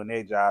 NFL doing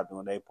their job,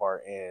 doing their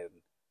part, and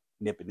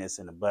nipping this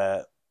in the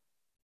bud.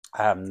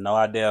 I have no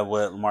idea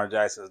what Lamar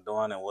Jackson is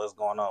doing and what's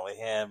going on with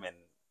him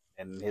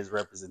and his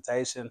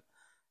representation.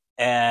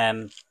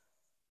 And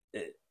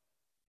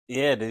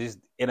these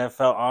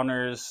NFL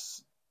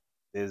owners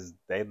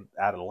they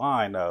out of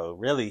line though.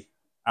 Really,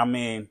 I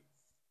mean,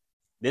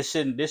 this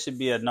should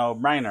be a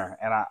no-brainer.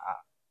 And I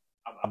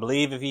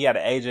believe if he had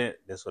an agent,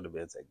 this would have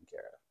been taken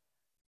care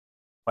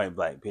of. Point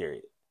blank.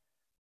 Period.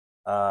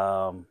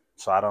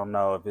 So I don't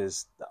know if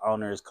it's the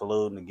owner is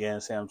colluding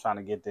against him trying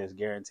to get this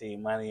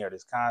guaranteed money or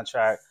this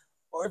contract,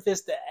 or if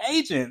it's the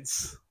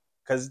agents.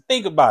 Because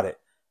think about it.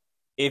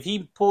 If he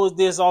pulls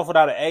this off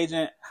without an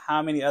agent,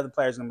 how many other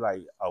players are going to be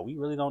like, oh, we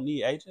really don't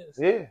need agents?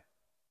 Yeah.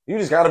 You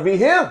just got to be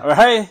him.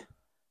 Right?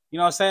 You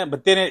know what I'm saying?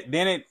 But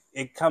then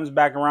it comes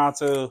back around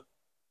to,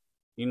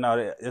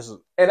 this is.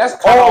 And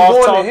that's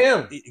all going to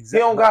him. Exactly. He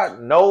don't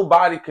got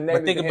nobody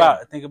connected to him.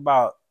 Think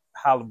about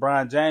how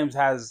LeBron James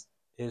has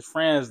his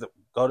friends that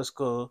go to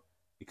school,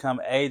 become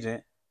an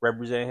agent,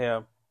 represent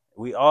him.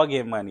 We all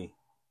get money.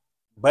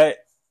 But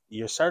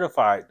you're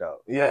certified, though.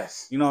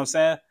 Yes. You know what I'm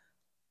saying?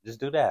 Just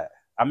do that.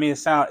 I mean, it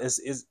sounds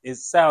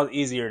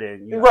easier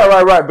than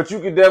Right. But you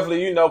could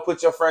definitely,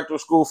 put your friend through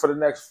school for the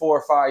next 4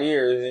 or 5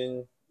 years,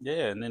 and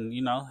and then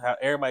have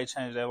everybody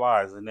change their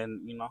lives, and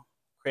then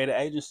create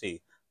an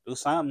agency, do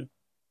something.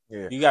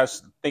 Yeah, you got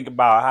to think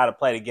about how to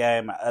play the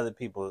game, and other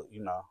people,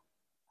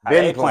 how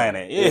they playing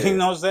it. Yeah, you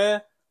know what I'm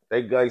saying?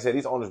 They, like I said,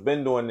 these owners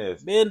been doing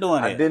this.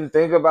 I didn't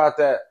think about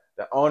that.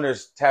 The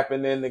owners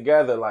tapping in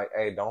together, like,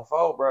 hey, don't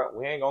fold, bro.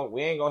 We ain't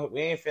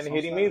finna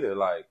hit him either.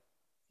 Like,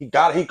 he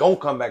gonna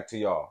come back to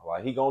y'all.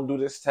 Like, he gonna do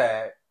this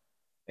tag,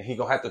 and he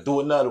gonna have to do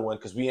another one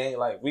because we ain't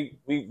like we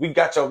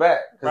got your back.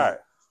 Right.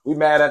 We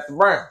mad at the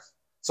Browns,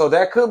 so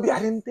that could be. I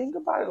didn't think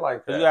about it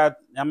like that.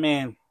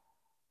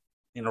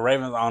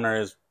 Ravens owner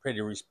is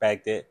pretty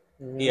respected.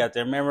 Mm-hmm. He out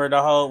there. Remember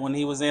the whole when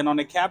he was in on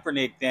the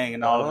Kaepernick thing,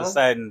 and all of a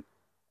sudden,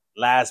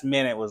 last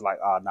minute was like,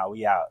 oh no,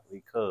 we out,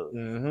 we cool.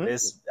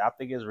 Mm-hmm. I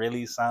think it's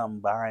really something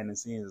behind the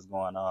scenes is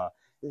going on.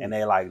 And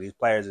they these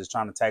players is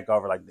trying to take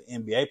over like the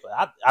NBA.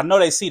 I know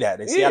they see that.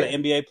 They see how the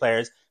NBA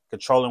players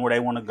controlling where they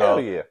want to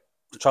go,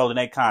 controlling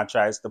their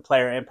contracts, the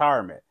player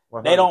empowerment.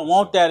 100%. They don't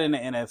want that in the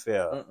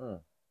NFL. Mm-mm.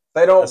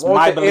 They don't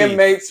want the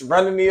inmates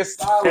running the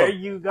asylum. There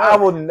you go. I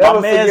will never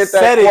forget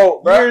that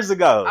quote, bro. Years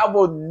ago. I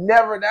will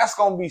never. That's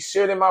going to be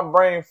shit in my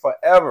brain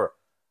forever.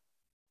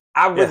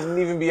 I wouldn't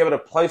even be able to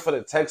play for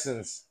the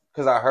Texans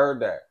because I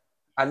heard that.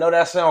 I know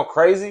that sounds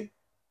crazy,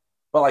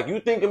 but like you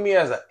think of me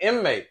as an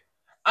inmate.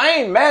 I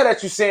ain't mad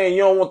at you saying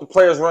you don't want the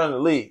players running the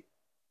league.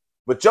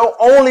 But your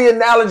only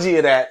analogy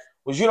of that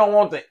was you don't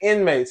want the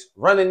inmates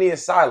running the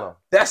asylum.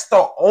 That's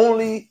the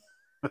only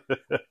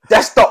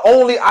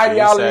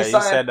ideology.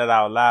 You said that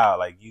out loud.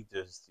 Like you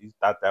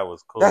thought that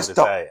was cool to say.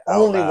 That's the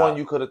only one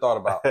you could have thought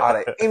about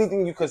out of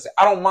anything you could say.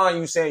 I don't mind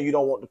you saying you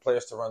don't want the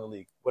players to run the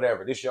league.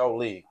 Whatever. This your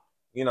league.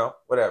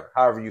 Whatever.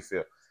 However you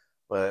feel.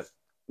 But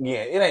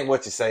yeah, it ain't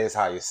what you say, it's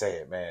how you say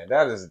it, man.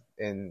 That is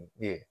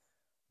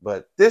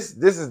But this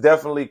is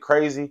definitely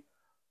crazy.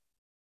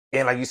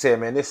 And like you said,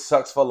 man, this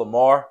sucks for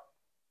Lamar.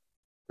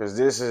 Because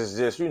this is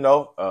just,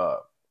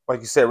 like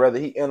you said, whether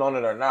he in on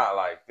it or not,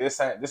 like this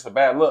a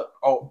bad look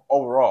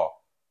overall.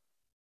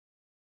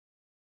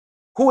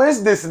 Who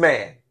is this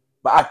man?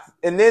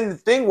 And then the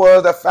thing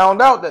was, I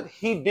found out that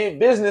he did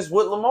business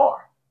with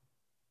Lamar.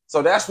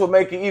 So that's what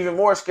make it even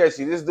more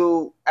sketchy. This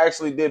dude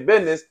actually did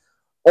business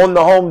on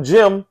the home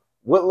gym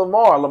with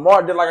Lamar.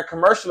 Lamar did like a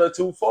commercial or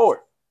two for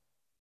it.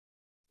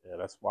 Yeah,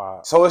 that's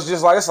wild. So it's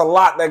just like, it's a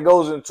lot that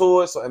goes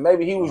into it. So, and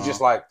maybe he was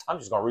just like, I'm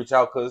just going to reach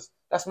out because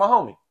that's my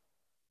homie.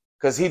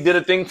 Because he did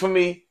a thing for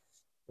me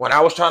when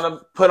I was trying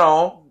to put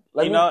on.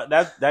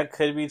 That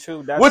could be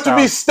true. Which would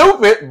be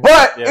stupid,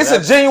 but it's a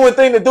genuine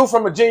thing to do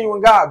from a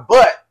genuine guy.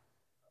 But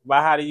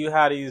how do you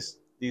have these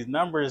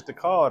numbers to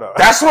call though?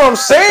 That's what I'm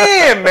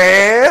saying,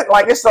 man.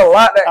 Like, it's a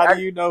lot that. How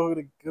do you know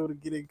who to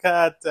get in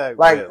contact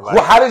with?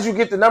 How did you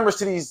get the numbers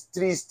to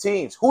these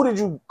teams? Who did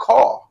you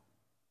call?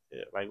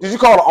 Yeah, did you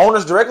call the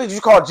owners directly? Did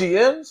you call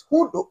GMs?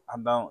 Who? I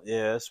don't.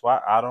 Yeah, that's why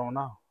I don't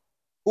know.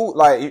 Who?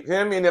 Like, you know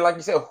what I mean? And then, like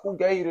you said, who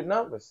gave you the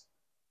numbers?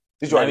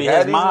 Did you maybe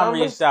his mom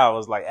reached out,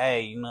 was like,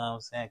 "Hey, you know what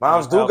I'm saying?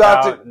 Moms do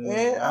got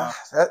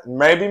to.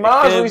 Maybe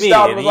moms reached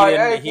out and was like,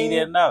 "Hey, he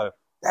didn't know."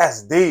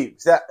 That's deep.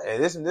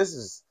 This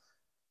is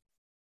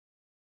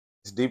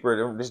It's deeper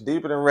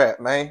than rap,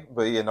 man.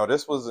 But it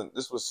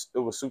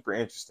was super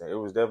interesting. It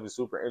was definitely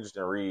super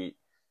interesting to read.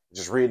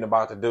 Just reading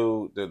about the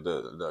dude,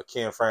 the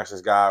Ken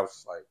Francis guy, was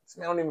just like, this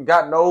man don't even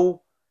got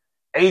no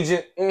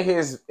agent in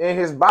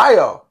his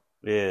bio.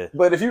 Yeah.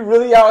 But if you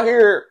really out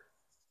here,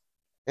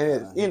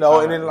 and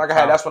and then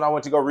that's when I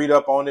went to go read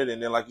up on it,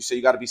 and then like you said,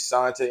 you got to be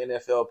signed to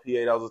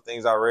NFLPA. Those are the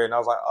things I read, and I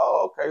was like,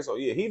 oh, okay, so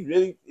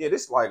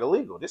this is like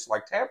illegal. This is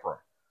like tampering.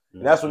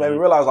 And that's what made me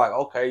realize, like,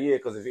 okay, yeah,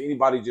 because if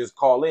anybody just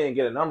call in,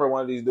 get a number of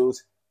one of these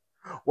dudes,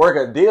 work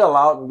a deal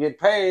out and get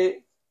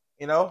paid,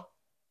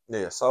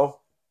 yeah.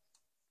 So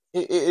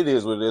it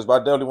is what it is. But I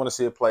definitely want to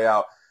see it play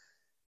out.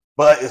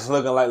 But it's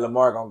looking like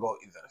Lamar gonna go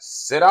either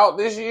sit out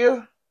this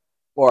year,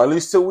 or at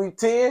least till week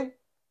 10,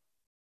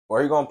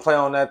 or he gonna play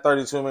on that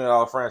 $32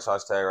 million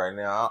franchise tag right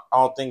now. I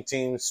don't think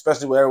teams,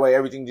 especially with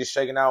everything just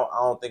shaking out,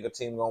 I don't think a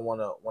team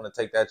gonna wanna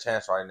take that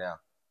chance right now.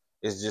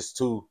 It's just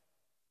too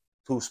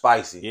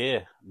spicy. Yeah,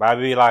 but I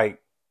be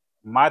like,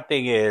 my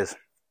thing is,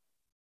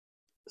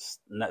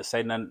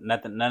 say none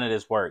of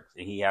this works,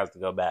 and he has to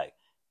go back.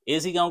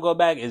 Is he gonna go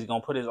back? Is he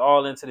gonna put his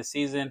all into the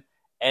season,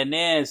 and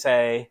then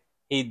say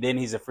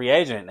he's a free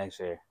agent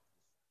next year?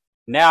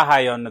 Now, how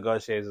your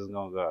negotiations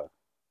gonna go?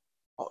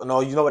 Oh,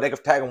 no, you know what? They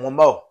could tag him one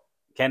more.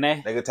 Can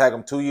they? They could tag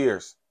him 2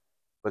 years,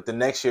 but the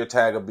next year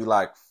tag will be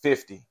like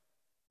 50.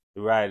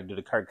 Right, do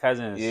the Kirk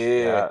Cousins?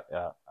 Yeah.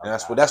 Okay.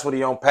 And that's what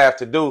he on path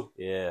to do.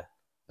 Yeah.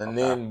 And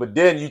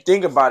then you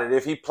think about it,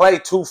 if he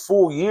played 2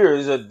 full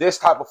years of this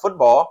type of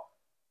football,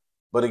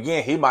 but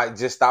again, he might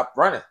just stop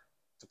running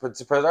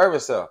to preserve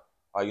himself.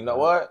 Like, you know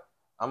what?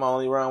 I'm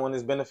only run when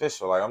it's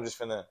beneficial. Like, I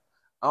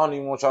don't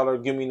even want y'all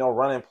to give me no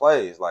running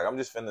plays. Like, I'm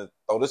just finna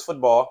throw this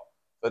football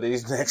for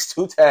these next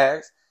 2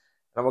 tags,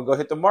 and I'm gonna go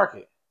hit the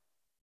market.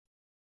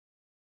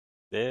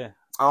 Yeah.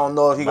 I don't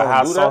know if he gonna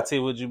do that. How salty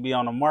would you be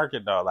on the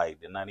market though? Like,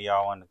 did none of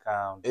y'all want to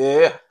come?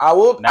 Yeah, I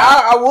would.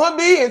 I would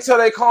be until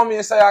they call me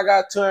and say I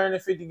got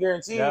 250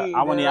 guaranteed. Yeah,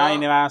 I ain't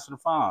even answer the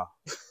phone.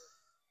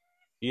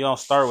 You don't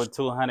start with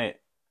 200.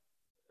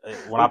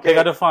 When I pick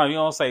up the phone, you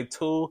don't say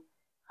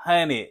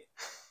 200.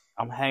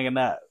 I'm hanging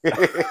up.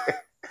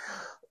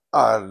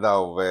 I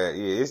know, man.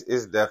 Yeah,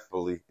 it's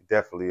definitely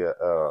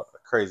a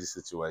crazy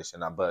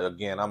situation. But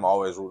again, I'm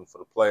always rooting for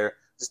the player.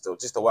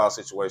 Just a wild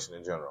situation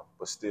in general.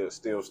 But still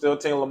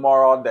Team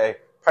Lamar all day.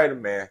 Pray the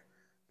man,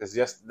 because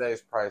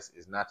yesterday's price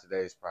is not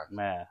today's price.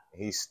 Man,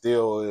 he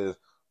still is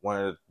one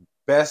of the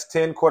best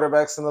 10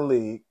 quarterbacks in the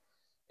league.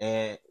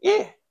 And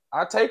yeah,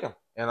 I take him.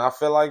 And I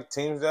feel like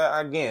teams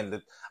that, again,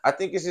 I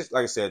think it's just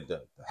like I said,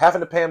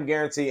 having to pay him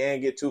guarantee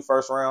and get 2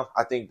 first rounds.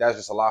 I think that's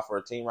just a lot for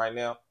a team right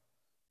now.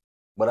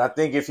 But I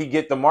think if he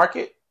get the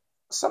market,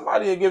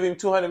 somebody will give him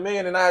 $200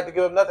 million, and I have to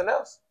give him nothing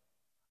else.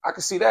 I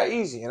can see that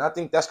easy, and I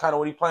think that's kind of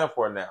what he's playing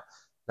for now.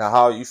 Now,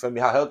 how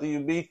healthy you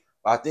be?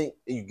 I think,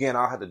 again,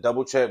 I'll have to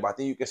double check, but I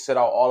think you can sit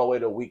out all the way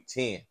to week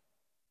 10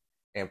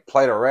 and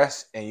play the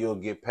rest, and you'll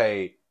get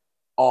paid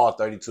all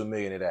 $32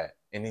 million of that.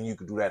 And then you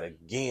can do that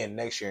again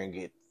next year and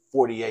get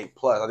 48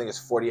 plus. I think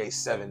it's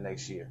 48.7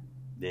 next year.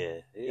 Yeah.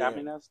 I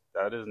mean,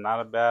 that is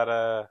not a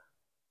bad.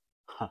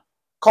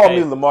 Call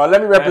me Lamar.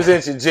 Let me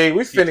represent you, G.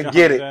 We finna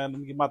get it. Let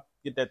me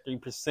get that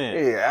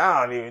 3%. Yeah,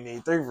 I don't even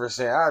need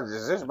 3%.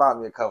 I just buy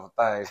me a couple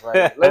things,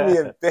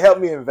 man. Help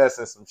me invest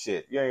in some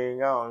shit. I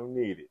don't even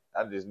need it.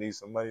 I just need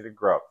some money to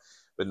grow.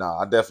 But no,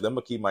 I'm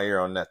gonna keep my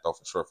ear on that though,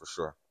 for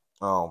sure.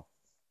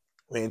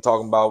 We ain't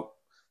talking about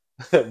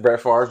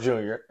Brett Favre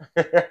Jr.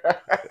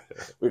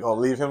 We're gonna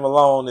leave him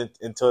alone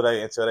until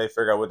they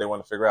figure out what they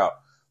want to figure out.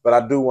 But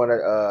I do want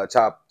to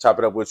chop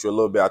it up with you a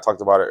little bit. I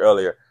talked about it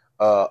earlier.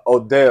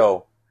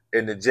 Odell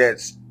and the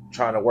Jets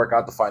trying to work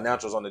out the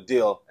financials on the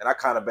deal. And I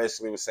kind of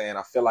basically was saying,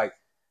 I feel like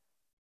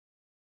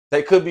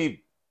they could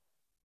be,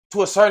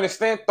 to a certain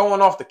extent,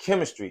 throwing off the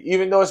chemistry,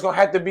 even though it's going to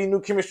have to be new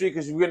chemistry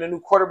because you're getting a new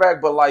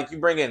quarterback. But, like, you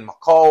bring in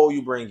McCall,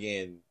 you bring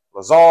in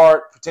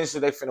Lazard,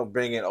 potentially they finna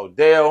bring in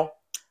Odell.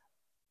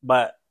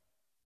 But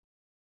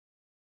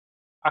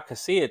I could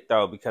see it,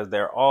 though, because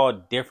they're all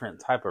different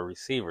type of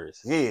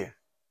receivers. Yeah.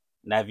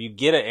 Now, if you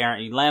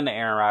land the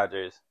Aaron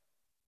Rodgers,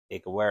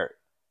 it could work.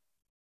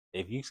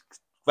 If you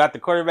got the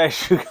quarterback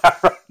you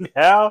got right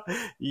now,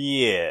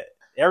 yeah,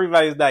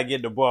 everybody's not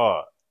getting the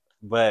ball.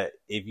 But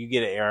if you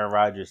get an Aaron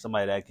Rodgers,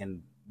 somebody that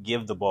can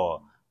give the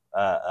ball,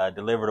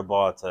 deliver the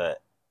ball to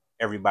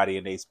everybody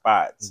in their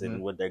spots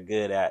and what they're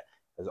good at.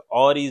 Because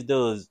all these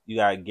dudes, you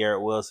got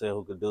Garrett Wilson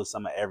who could do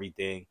some of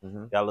everything.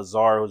 You got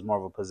Lazard who's more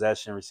of a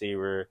possession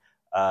receiver,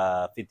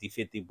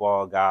 50-50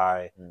 ball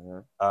guy,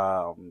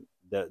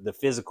 the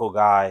physical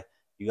guy.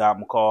 You got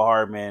McCall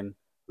Hardman,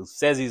 who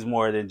says he's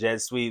more than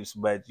jet sweeps,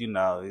 but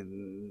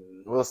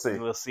we'll see.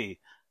 We'll see.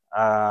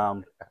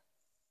 And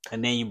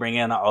then you bring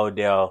in an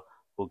Odell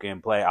who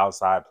can play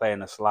outside, play in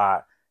the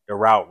slot, the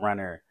route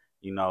runner.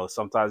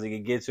 Sometimes he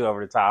can get you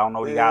over the top. I don't know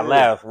what he got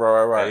left.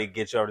 Right. He can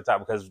get you over the top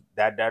because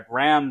that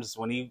Rams,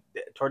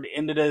 toward the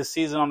end of the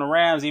season on the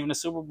Rams, even the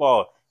Super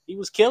Bowl, he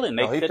was killing.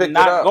 They could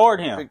not guard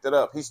him. He picked it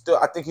up.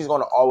 I think he's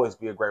going to always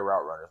be a great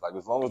route runner. Like,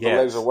 as long as the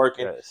legs are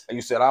working. Yes. And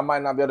you said, I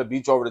might not be able to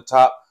beat you over the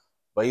top,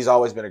 But he's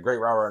always been a great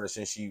route runner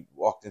since she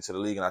walked into the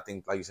league, and I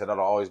think, like you said,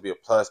 that'll always be a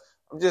plus.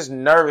 I'm just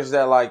nervous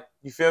that, like,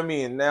 you feel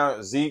me? And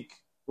now Zeke,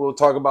 we'll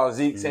talk about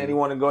Zeke saying he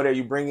want to go there.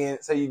 You bring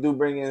in, say you do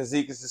bring in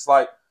Zeke, it's just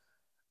like,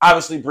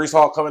 obviously Breece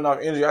Hall coming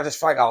off injury. I just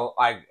feel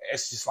like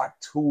it's just like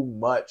too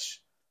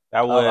much.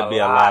 That would be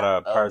a lot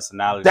of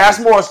personality. That's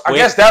more. I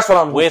guess that's what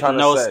I'm with trying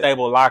no to say.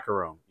 stable locker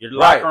room. Your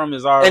locker room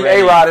is already. And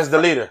A-Rod is the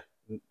leader.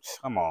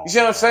 Come on. You see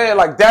what I'm saying?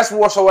 Like, that's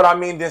more so what I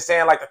mean than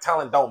saying like the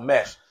talent don't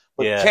mesh.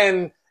 But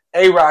can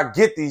A-Rod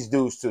get these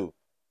dudes too?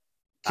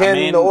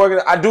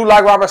 I do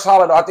like Robert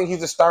Saleh, though. I think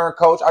he's a stern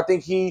coach. I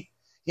think he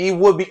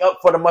would be up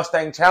for the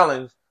Mustang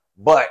Challenge.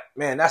 But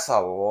man, that's a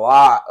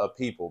lot of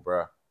people,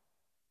 bro.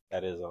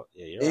 That is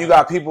and you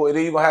got people, and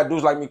then you're gonna have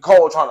dudes like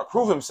Nicole trying to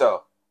prove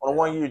himself on a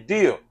 1-year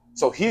deal.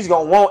 So he's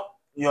gonna want,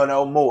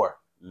 more.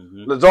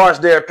 Lazard's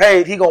there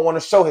paid, he gonna want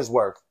to show his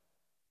worth.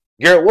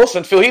 Garrett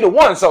Wilson feel he the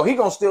one, so he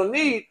gonna still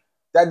need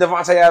that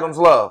Devontae Adams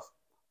love.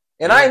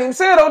 And I ain't even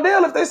said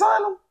Odell if they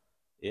sign him.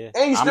 Yeah.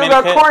 And you still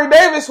got Corey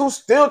Davis, who's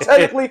still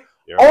technically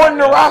on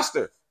the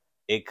roster.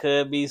 It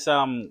could be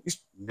some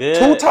good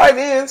 2 tight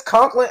ends,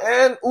 Conklin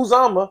and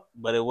Uzomah.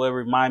 But it would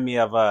remind me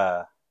of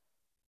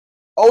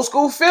old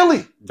school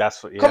Philly.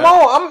 That's what. Come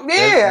on,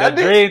 the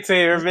dream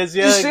team. You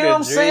see what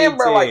I'm saying,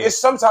 bro? Like,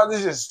 sometimes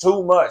it's just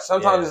too much.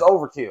 Sometimes it's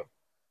overkill.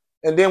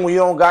 And then when you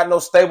don't got no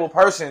stable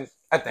person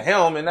at the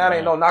helm, and that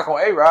ain't no knock on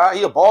A-Rod,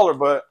 he a baller,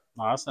 but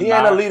he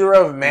ain't a leader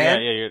of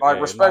men.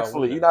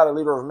 Respectfully, you're not a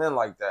leader of men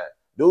like that.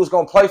 Dude's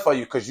gonna play for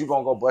you because you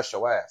gonna go bust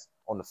your ass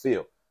on the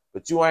field.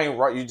 But you ain't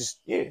right. You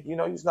just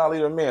you're just not a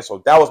leader of men. So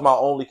that was my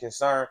only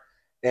concern,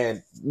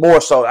 and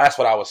more so, that's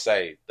what I would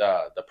say.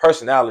 The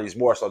personalities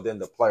more so than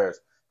the players.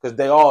 Because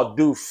they all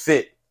do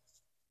fit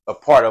a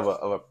part of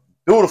a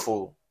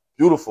beautiful,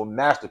 beautiful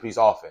masterpiece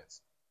offense.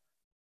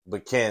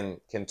 But can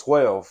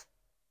 12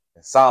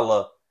 and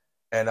Saleh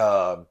and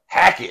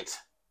Hackett,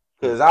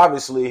 because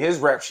obviously his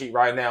rep sheet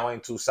right now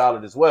ain't too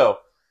solid as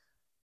well.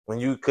 When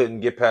you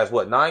couldn't get past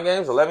 9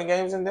 games, 11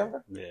 games in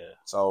Denver? Yeah.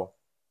 So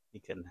he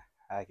couldn't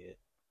hack it.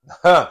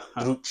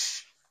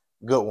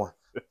 Good one.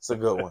 It's a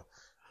good one.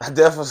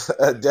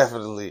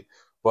 Definitely.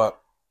 But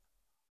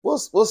We'll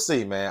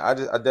see, man. I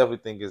definitely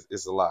think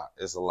it's a lot.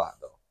 It's a lot,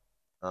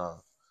 though.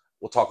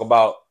 We'll talk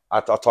about. I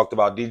talked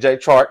about DJ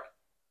Chark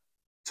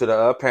to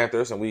the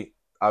Panthers, and we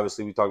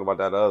talked about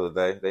that the other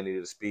day. They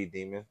needed a speed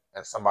demon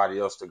and somebody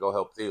else to go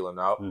help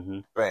Thielen out.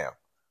 Bam.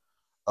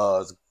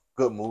 It's a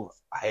good move.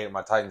 I hated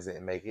my Titans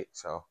didn't make it,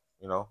 so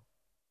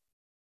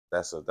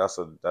that's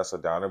a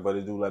downer. But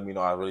it do let me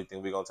know I really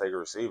think we're gonna take a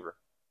receiver.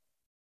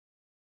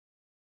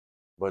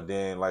 But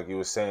then, like you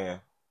were saying,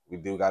 we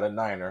do got a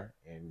Niner,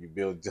 and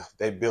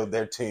they build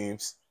their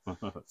teams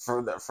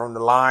from the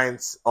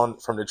lines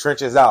from the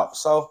trenches out.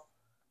 So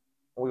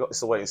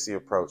it's a wait and see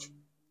approach.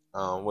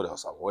 What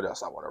else I want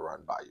to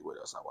run by you?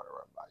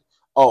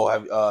 Oh,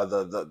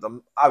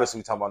 the obviously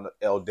we talking about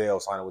the L. Dale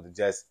signing with the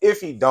Jets.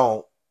 If he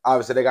don't,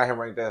 obviously they got him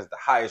ranked as the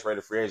highest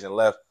rated free agent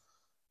left.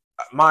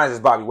 Mine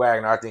is Bobby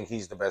Wagner. I think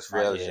he's the best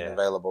free agent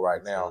available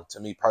right now. To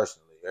me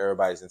personally.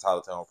 Everybody's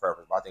entitled to their own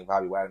preference, but I think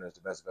Bobby Wagner is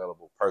the best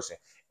available person.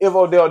 If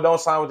Odell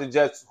don't sign with the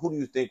Jets, who do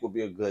you think would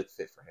be a good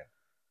fit for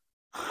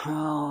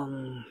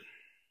him?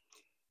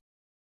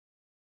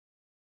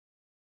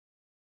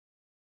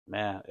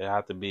 Man, it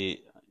have to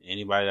be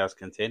anybody that's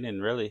contending,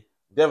 really.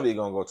 Definitely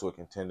gonna go to a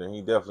contender. He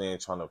definitely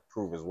ain't trying to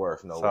prove his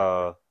worth. No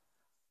way.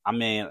 I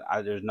mean,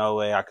 there's no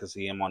way I could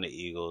see him on the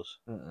Eagles.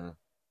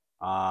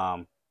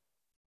 I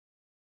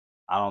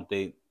don't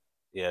think.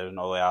 Yeah, there's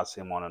no way I'll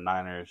see him on the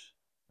Niners.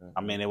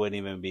 I mean, it wouldn't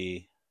even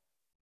be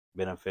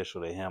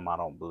beneficial to him, I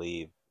don't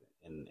believe,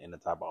 in the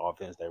type of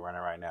offense they're running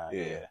right now.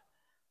 Yeah.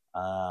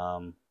 I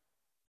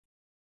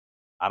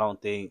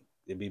don't think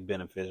it'd be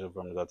beneficial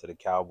for him to go to the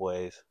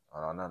Cowboys.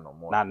 Not no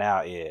more. Not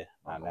now, yeah.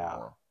 Not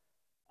now.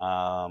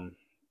 I'm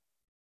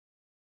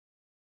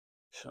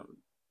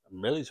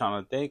really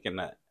trying to think in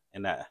that.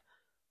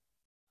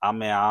 I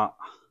mean,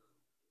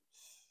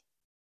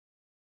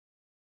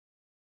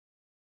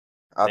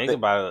 think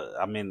about it.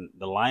 I mean,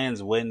 the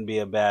Lions wouldn't be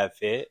a bad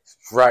fit.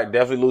 Right,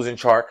 definitely losing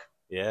Chark.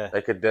 Yeah.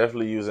 They could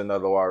definitely use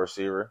another wide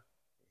receiver.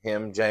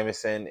 Him,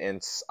 Jameson,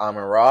 and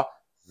Amon-Ra.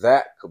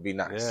 That could be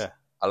nice. Yeah.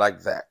 I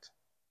like that.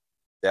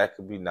 That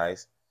could be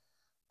nice.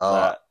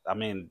 I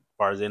mean, as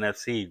far as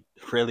NFC,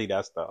 really,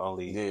 that's the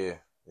only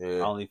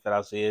only fit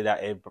I see.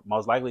 It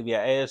most likely be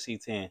an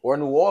AFC team. Or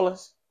New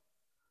Orleans.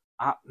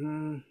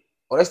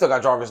 They still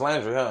got Jarvis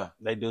Landry, huh?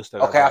 They do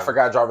still. Okay, I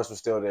forgot Jarvis was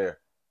still there.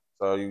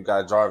 So you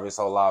got Jarvis,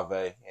 Olave,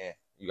 and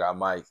you got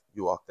Mike.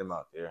 You walked them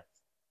out there.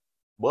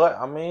 But,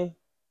 I mean,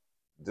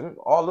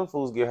 all them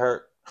fools get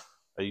hurt.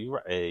 Are you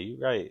right? Hey, you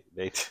right.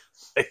 They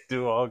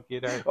do all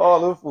get hurt.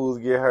 All them fools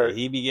get hurt.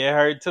 He be getting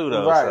hurt too,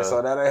 though. Right,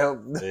 so that'll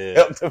help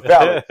the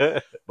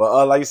balance.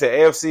 But like you said,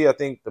 AFC, I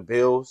think the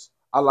Bills.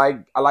 I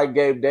like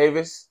Gabe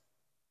Davis,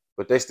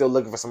 but they still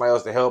looking for somebody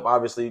else to help.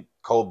 Obviously,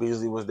 Cole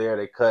Beasley was there.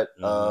 They cut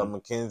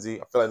McKenzie.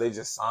 I feel like they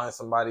just signed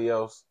somebody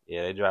else.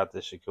 Yeah, they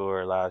drafted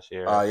Shakur last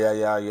year.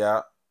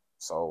 Yeah.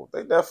 So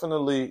they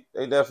definitely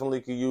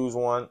could use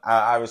one.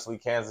 Obviously,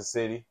 Kansas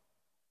City.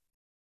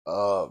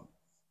 I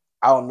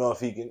don't know if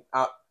he can.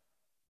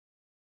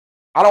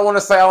 I don't want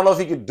to say I don't know if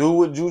he could do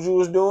what Juju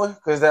was doing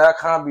because that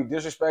kind of be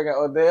disrespecting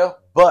Odell.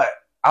 But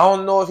I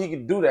don't know if he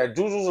could do that.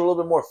 Juju's a little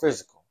bit more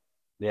physical.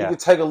 Yeah. He could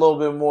take a little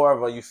bit more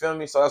of a, you feel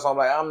me? So that's why I'm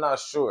like, I'm not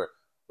sure.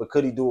 But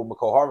could he do what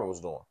McCole Hardman was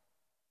doing?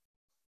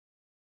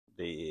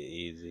 Be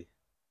easy.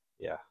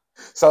 Yeah.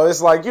 So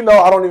it's like,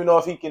 I don't even know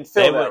if he can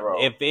fill that role.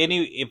 If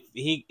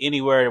he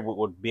anywhere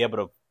would be able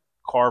to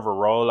carve a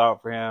role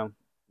out for him,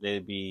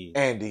 it'd be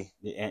Andy.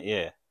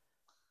 Yeah.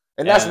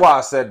 And that's why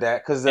I said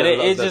that, because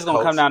it's just going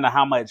to come down to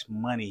how much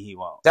money he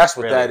wants. That's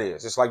what that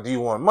is. It's like, do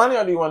you want money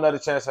or do you want another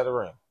chance at a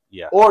ring?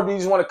 Yeah. Or do you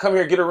just want to come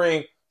here, get a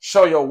ring,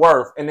 show your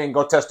worth, and then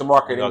go test the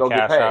market and go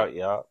get paid? Out,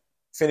 yeah.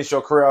 Finish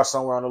your career out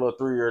somewhere on a little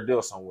 3-year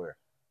deal somewhere.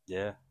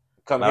 Yeah.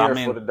 Come here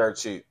for the dirt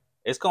cheap.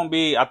 It's going to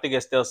be, I think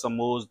it's still some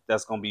moves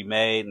that's going to be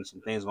made and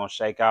some things going to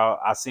shake out.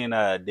 I seen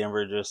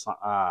Denver just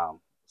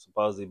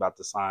supposedly about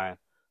to sign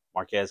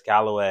Marquez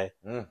Callaway.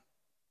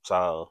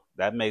 So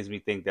that makes me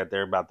think that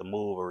they're about to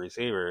move a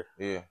receiver.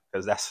 Yeah.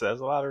 Because that's a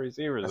lot of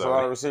receivers. That's a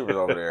lot of receivers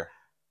over there.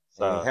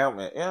 So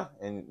Hamler, yeah.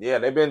 And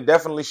they've been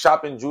definitely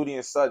shopping Judy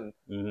and Sutton.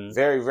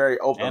 Very, very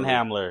open. And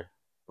Hamler.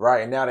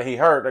 Right. And now that he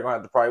hurt, they're going to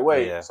have to probably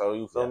wait. Yeah. So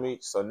you feel me?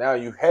 So now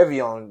you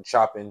heavy on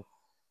shopping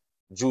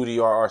Judy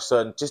or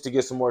Sutton just to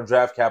get some more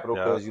draft capital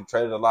because you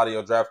traded a lot of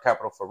your draft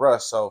capital for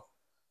Russ. So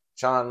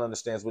Sean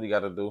understands what he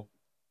got to do.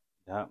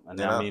 Yeah. And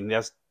I mean,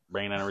 that's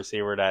bringing in a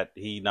receiver that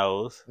he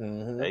knows,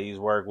 that he's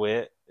worked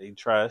with, that he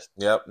trusts.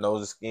 Yep.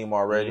 Knows the scheme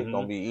already.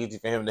 Going to be easy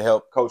for him to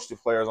help coach the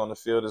players on the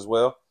field as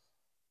well.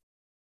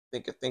 I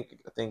think it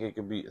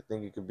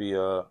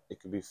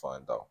could be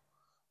fun though.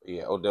 But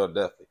yeah, Odell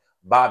definitely.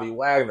 Bobby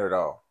Wagner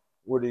though.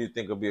 Where do you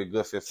think would be a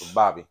good fit for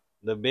Bobby?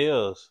 The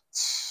Bills.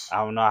 I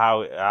don't know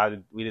how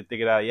we didn't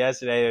think it out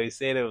yesterday. He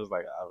said it was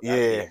like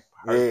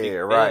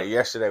right.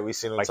 Yesterday we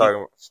seen him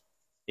talking.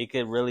 He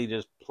could really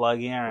just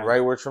plug in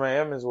right where Tremaine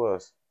Edmonds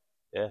was.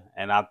 Yeah,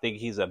 and I think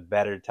he's a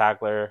better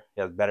tackler.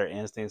 He has better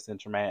instincts than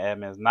Tremaine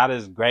Edmonds. Not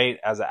as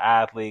great as an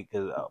athlete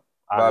because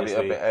Bobby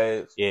up in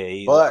age. Yeah,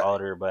 he's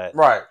older, but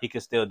he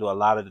can still do a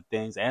lot of the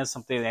things and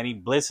something. And he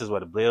blitzes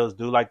what the Bills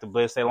do, like to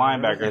blitz their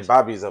linebackers. And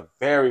Bobby's a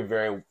very,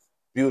 very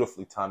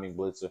beautifully timing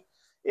blitzer.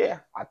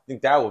 Yeah, I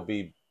think that would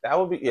be a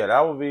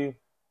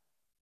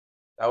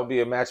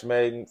match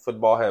made in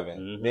football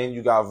heaven. Then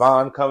you got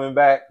Von coming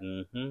back.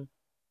 We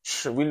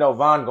know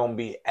Von gonna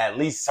be at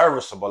least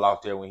serviceable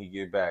out there when he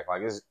get back.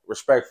 Like it's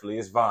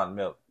Von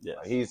Miller. Yeah,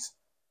 like you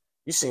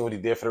seen what he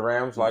did for the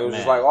Rams. Like it was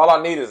just like all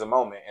I need is a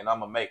moment and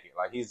I'm gonna make it.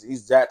 Like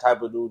he's that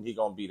type of dude. He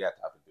gonna be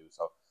that type of dude.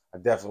 So I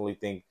definitely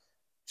think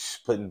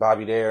putting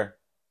Bobby there.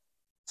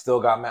 Still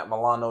got Matt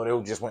Milano there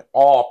who just went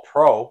all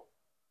pro.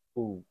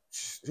 Who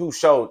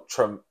showed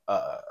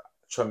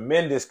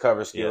tremendous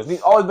cover skills.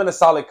 He's always been a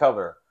solid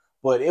cover,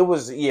 but he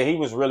was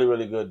really,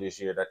 really good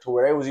this year. That to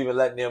where they was even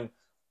letting him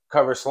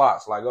cover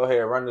slots. Like, go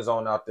ahead, run the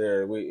zone out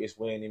there. We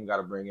ain't even got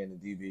to bring in the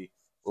DB.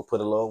 We'll put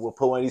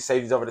one of these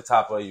safeties over the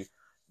top of you.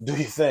 Do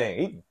your thing.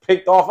 He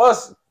picked off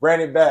us, ran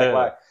it back.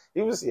 Like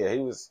he was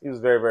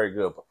very, very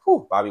good. But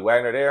Bobby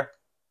Wagner there.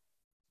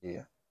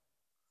 Yeah.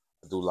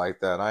 I do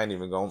like that. I ain't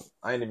even gonna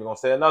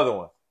say another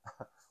one.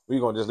 We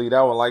gonna just leave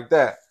that one like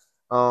that.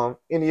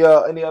 Any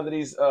other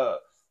these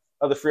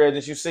other free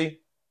agents you see?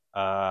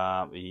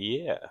 Frank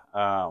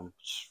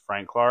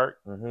Clark.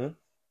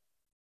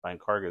 Frank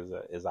Clark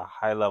is a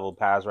high level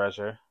pass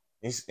rusher.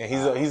 He's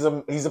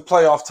a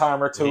playoff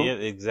timer too.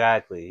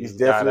 Exactly. He's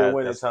definitely a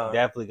winning time.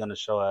 Definitely gonna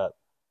show up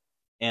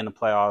in the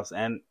playoffs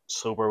and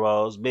Super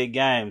Bowls, big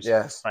games.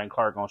 Yes, Frank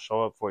Clark gonna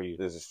show up for you.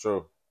 This is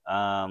true.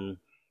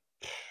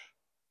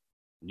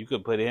 You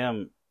could put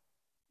him,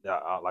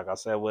 like I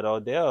said with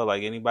Odell,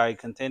 like anybody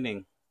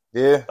contending.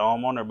 Yeah, throw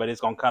him on there, but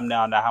it's gonna come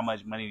down to how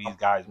much money these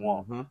guys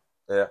want.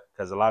 Yeah,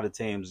 because a lot of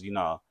teams,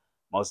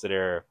 most of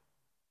their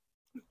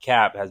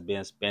cap has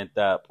been spent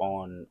up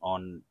on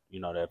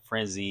their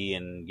frenzy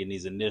and getting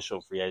these initial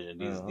free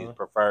agents, these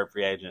preferred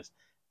free agents.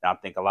 And I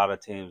think a lot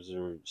of teams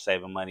are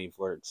saving money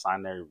for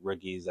sign their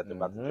rookies that they're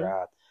about to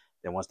draft.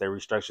 Then once they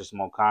restructure some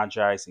more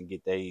contracts and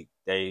get they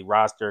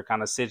roster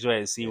kind of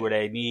situated, see where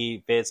they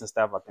need fits and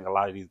stuff, I think a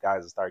lot of these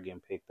guys will start getting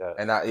picked up.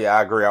 And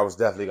I agree. I was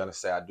definitely going to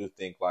say, I do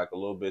think like a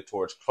little bit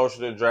towards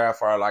closer to the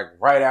draft or like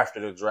right after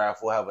the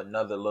draft, we'll have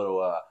another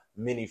little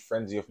mini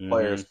frenzy of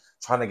players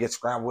trying to get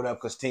scrambled up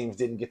because teams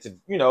didn't get to,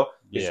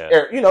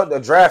 the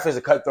draft is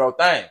a cutthroat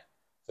thing.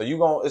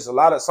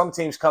 So some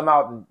teams come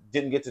out and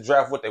didn't get to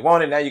draft what they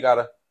wanted. Now you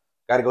gotta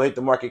go hit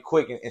the market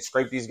quick and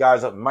scrape these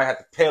guys up. You might have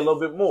to pay a little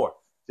bit more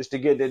just to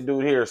get that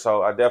dude here.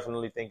 So I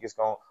definitely think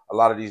a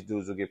lot of these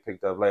dudes will get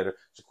picked up later.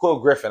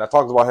 Shaquill Griffin, I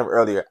talked about him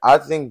earlier. I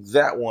think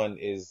that one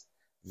is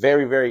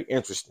very, very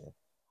interesting.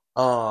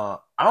 I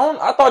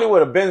thought he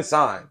would have been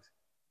signed.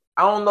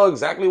 I don't know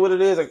exactly what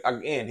it is.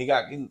 Again, he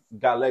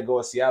got let go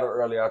of Seattle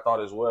earlier, I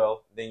thought as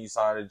well. Then you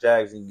signed the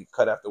Jags and you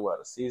cut after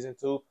a season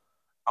 2.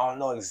 I don't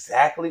know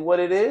exactly what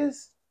it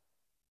is.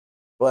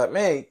 But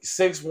man,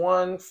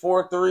 6'1",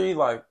 4'3",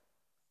 like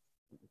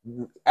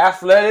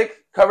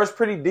athletic, covers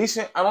pretty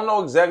decent. I don't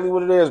know exactly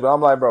what it is, but I'm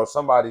like, bro,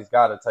 somebody's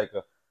got to take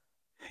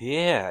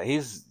Yeah,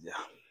 he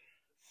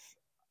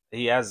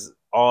has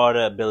all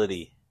the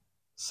ability.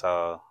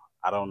 So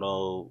I don't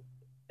know.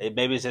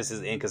 Maybe it's just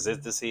his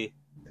inconsistency,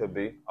 Could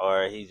be.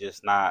 or he's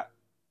just not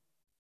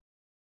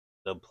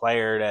the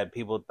player that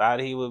people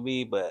thought he would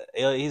be. But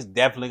he's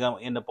definitely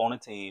gonna end up on a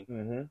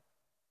team.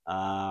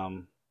 Mm-hmm.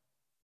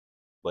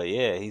 But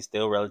yeah, he's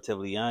still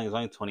relatively young. He's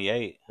only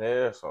 28.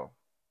 Yeah, so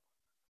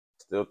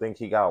still think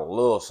he got a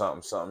little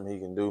something he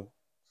can do.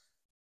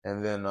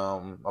 And then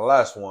my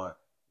last one,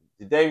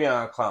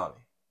 Jadeveon Clowney.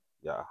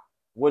 Yeah.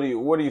 What do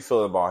you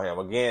feel about him?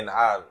 Again,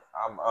 I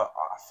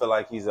feel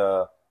like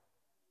I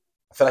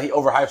feel like he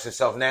overhypes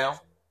himself now. He's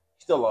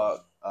still a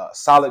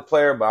solid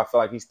player, but I feel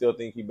like he still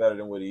think he's better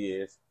than what he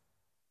is.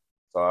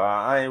 So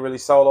I ain't really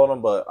sold on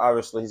him, but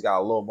obviously he's got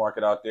a little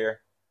market out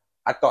there.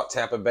 I thought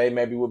Tampa Bay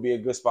maybe would be a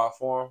good spot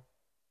for him.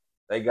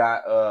 They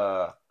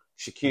got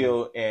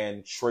Shaquille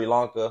and Sri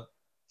Lanka,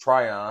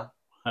 Tryon.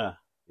 Huh.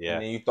 Yeah.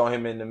 And then you throw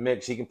him in the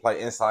mix, he can play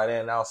inside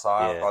and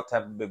outside. Yeah. I thought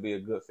Tampa Bay would be a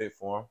good fit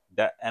for him.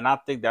 And I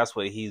think that's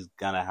what he's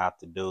gonna have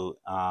to do.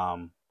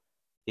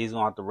 He's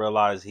gonna have to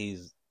realize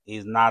he's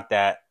not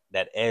that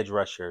edge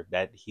rusher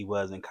that he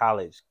was in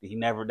college.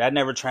 That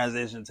never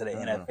transitioned to the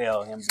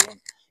NFL. Him being,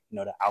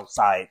 the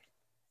outside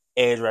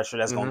edge rusher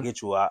that's gonna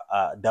get you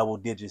a double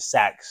digit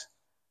sacks.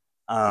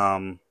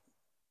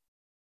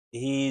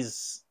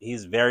 He's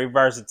very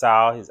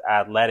versatile. He's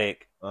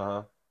athletic.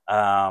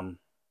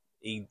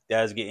 He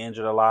does get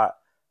injured a lot,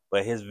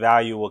 but his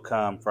value will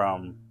come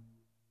from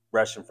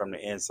rushing from the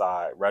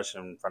inside,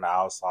 rushing from the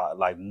outside,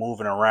 like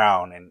moving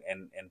around and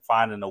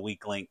finding a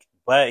weak link.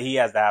 But he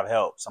has to have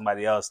help,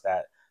 somebody else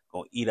that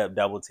gonna eat up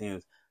double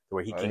teams to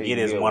where he can get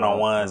his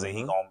one-on-ones and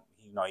he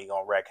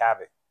gonna wreak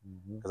havoc.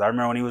 Because I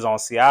remember when he was on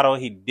Seattle,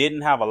 he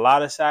didn't have a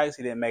lot of sacks.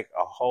 He didn't make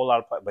a whole lot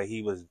of plays, but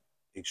he was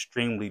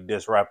extremely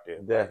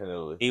disruptive.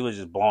 Definitely. He was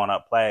just blowing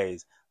up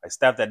plays. Like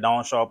stuff that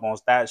don't show up on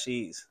stat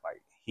sheets,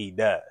 like he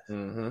does.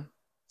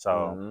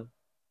 So,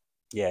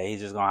 yeah, he's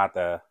just going to have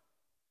to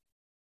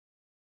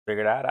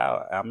figure that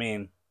out. I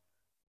mean,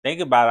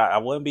 think about it. I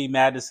wouldn't be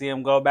mad to see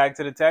him go back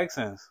to the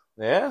Texans.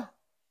 Yeah.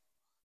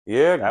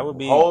 Yeah. That would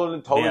be totally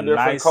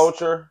different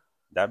culture.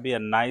 That'd be a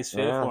nice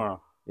fit for him.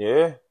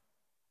 Yeah.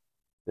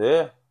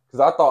 Yeah. Because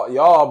I thought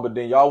y'all, but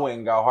then y'all went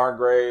and got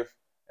Hargrave,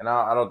 and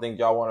I don't think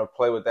y'all want to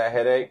play with that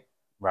headache.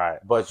 Right.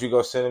 But you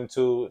go send him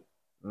to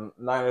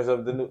Niners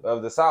of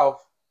the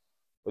South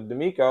with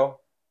D'Amico.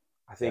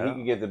 I think he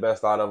can get the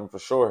best out of him for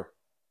sure.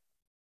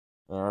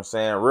 You know what I'm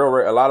saying?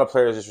 A lot of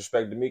players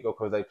disrespect D'Amico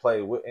because they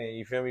played with, and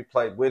you feel me,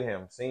 played with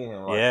him, seen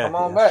him. Like, come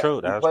on back. True.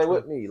 You play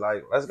with me.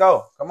 Like, let's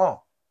go. Come on.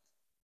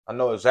 I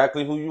know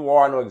exactly who you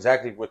are. I know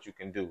exactly what you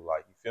can do.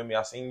 Like, you feel me?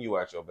 I seen you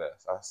at your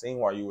best. I seen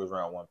why you was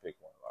round one, pick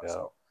one. Like,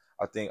 so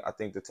I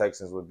think the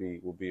Texans would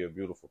be a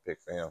beautiful pick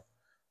for him.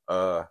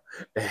 I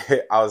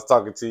was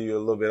talking to you a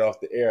little bit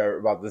off the air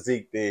about the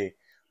Zeke thing.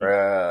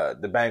 The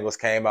Bengals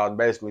came out and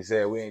basically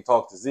said, we ain't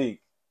talked to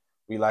Zeke.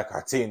 We like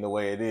our team the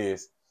way it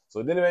is.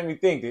 So then it made me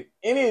think, did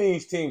any of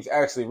these teams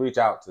actually reach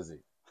out to Zeke?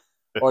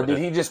 Or did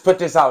he just put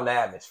this out in the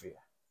atmosphere?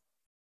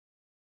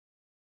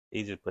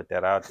 He just put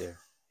that out there.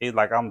 He's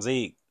like, I'm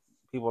Zeke.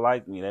 People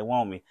like me. They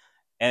want me.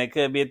 And it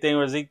could be a thing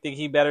where Zeke think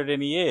he better than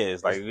he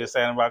is. Like you're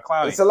saying about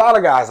Clowney. It's a lot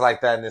of guys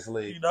like that in this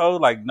league.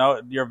 Like, no,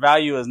 your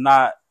value is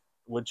not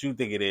what you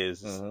think it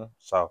is.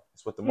 So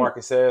it's what the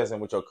market says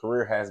and what your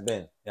career has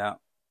been. Yeah.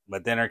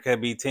 But then there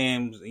could be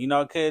teams,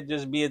 it could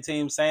just be a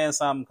team saying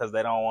something because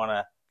they don't want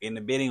to get in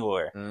the bidding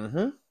war.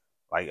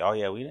 Like, oh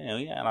yeah, we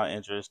had no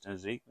interest in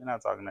Zeke. We're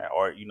not talking that.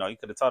 Or, you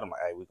could have told them,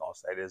 like, hey, we're going to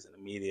say this in the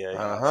media.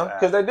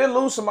 Because they did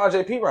lose some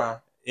J.P. Ryan.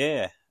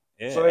 Yeah.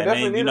 So they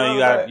definitely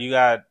you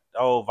got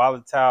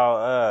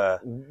volatile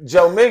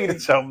Joe Mixon.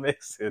 Joe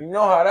Mixon. You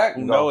know how that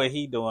can go. You know what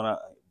he doing.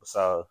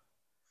 So,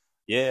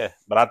 yeah.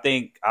 But I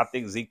think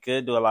Zeke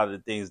could do a lot of the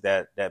things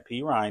that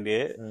P. Ryan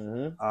did.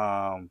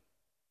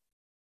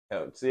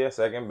 See a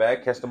second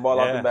back, catch the ball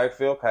out the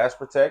backfield, pass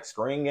protect,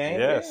 screen game.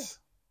 Yes.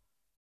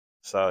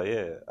 Yeah.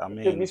 So I mean,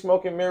 he could be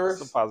smoking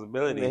mirrors. It's a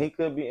possibility. He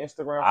could be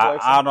Instagram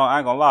flexing. I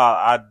ain't gonna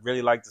lie. I'd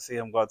really like to see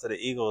him go to the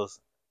Eagles.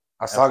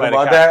 I was talking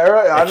about that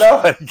earlier. I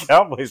know. The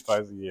Cowboys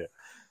twice a year.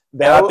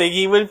 I think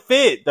he would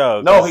fit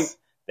though. No,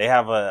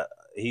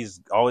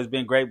 he's always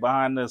been great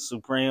behind the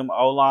supreme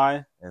O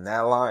line. And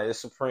that line is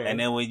supreme. And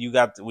then when you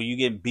get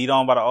beat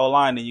on by the O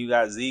line, and you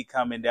got Zeke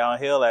coming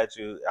downhill at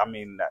you. I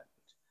mean,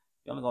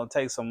 you're only gonna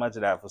take so much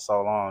of that for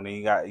so long. Then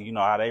you got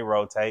how they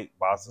rotate,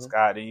 Boston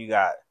Scott. Then you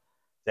got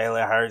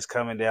Jalen Hurts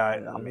coming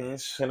down. I mean,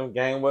 him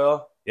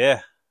Gainwell. Yeah.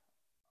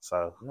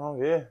 So.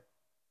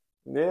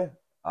 Yeah.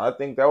 I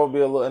think that would be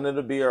a little, and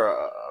it'll be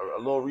a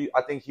little.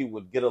 I think he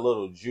would get a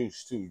little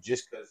juice too,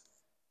 just because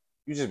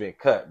you just been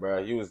cut, bro.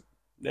 You was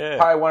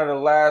probably one of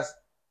the last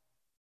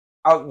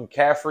out in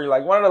Caffrey,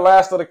 like one of the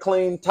last of the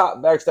clean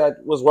top backs that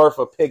was worth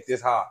a pick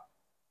this high.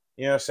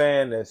 You know what I'm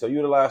saying? And so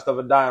you're the last of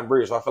a dying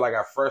breed. So I feel like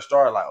I first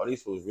started like,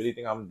 these fools really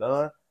think I'm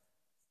done.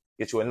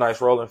 Get you a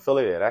nice role in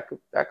Philly. Yeah,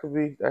 that could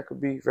be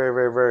very,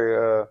 very,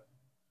 very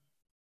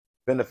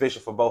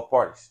beneficial for both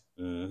parties.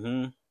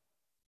 Mm-hmm.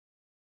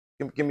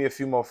 Give me a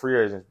few more free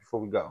agents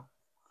before we go.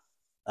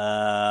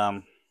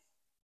 Let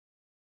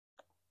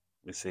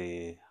me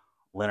see.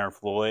 Leonard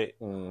Floyd.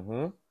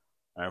 Mm-hmm.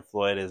 Leonard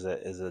Floyd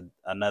is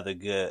another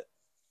good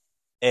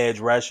edge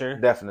rusher.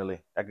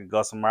 Definitely. That could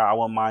go somewhere. I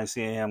wouldn't mind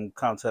seeing him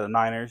come to the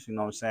Niners, you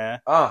know what I'm saying?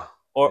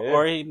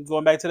 Or he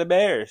going back to the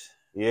Bears.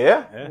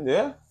 Yeah.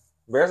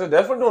 Bears are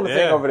definitely doing the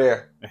thing over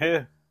there.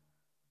 Yeah.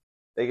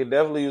 They could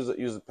definitely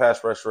use a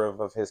pass rusher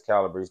of his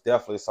caliber. He's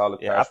definitely a solid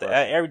pass rusher.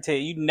 Every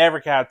team, you never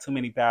can have too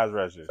many pass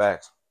rushers.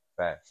 Facts.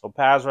 So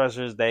pass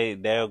rushers, they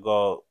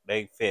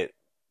fit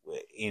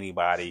with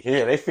anybody.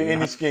 Yeah, they fit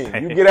any scheme.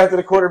 You get after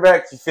the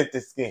quarterback, you fit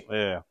the scheme.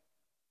 Yeah.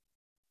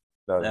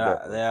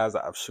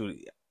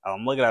 Shoot.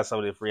 I'm looking at some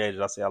of the free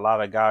agents. I see a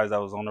lot of guys that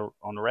was on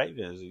the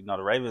Ravens. You know,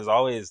 the Ravens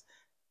always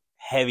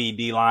heavy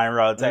D-line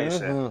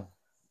rotation. Mm-hmm.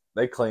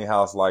 They clean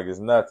house like it's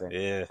nothing.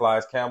 Yeah.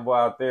 Clyde Campbell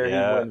out there.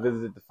 Yeah. He went and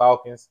visited the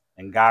Falcons.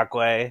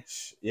 Ngakoue.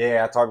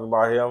 Yeah, I talked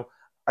about him.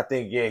 I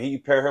think, he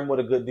pair him with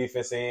a good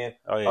defense end.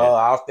 Oh, yeah.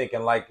 I was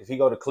thinking, like, if he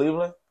go to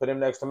Cleveland, put him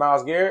next to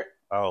Myles Garrett.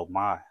 Oh,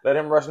 my. Let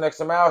him rush next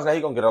to Myles. Now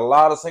he's going to get a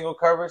lot of single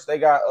coverage. They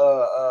got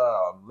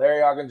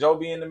Larry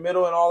Ogunjobi in the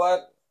middle and all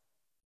that.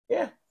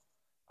 Yeah.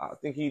 I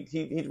think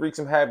he'd wreak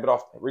some havoc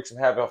off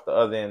the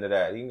other end of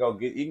that. He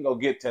can go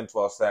get 10,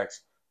 12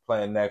 sacks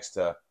playing next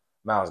to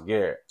Myles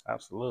Garrett.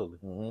 Absolutely.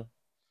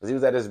 Because he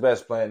was at his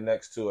best playing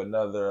next to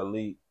another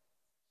elite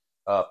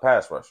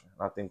pass rusher.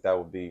 I think that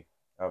would be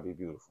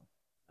beautiful.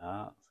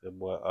 Good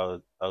boy,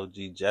 OG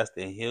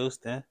Justin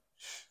Houston.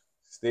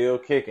 Still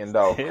kicking,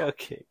 though. Still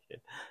kicking.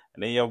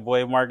 And then your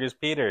boy Marcus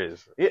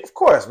Peters. Yeah, of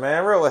course,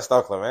 man. Real West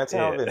Oakland, man.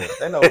 Tell them business.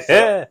 They know what's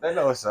up. They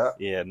know what's up.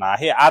 Yeah,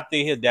 I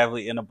think he'll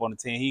definitely end up on the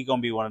team. He's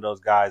gonna be one of those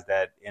guys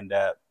that end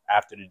up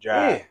after the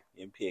draft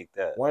getting picked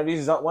up. One of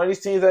these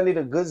teams that need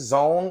a good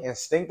zone,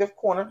 instinctive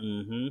corner.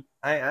 Mm-hmm.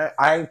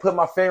 I ain't put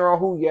my finger on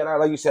who yet.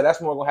 Like you said, that's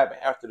more gonna happen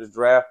after the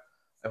draft.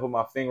 I put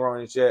my finger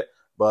on it yet,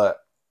 but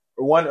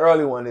one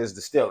early one is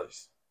the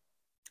Steelers.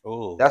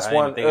 Oh, that's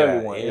one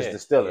early one is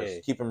the Steelers.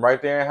 Yeah. Keep him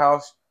right there in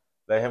house.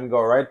 Let him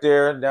go right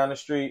there down the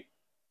street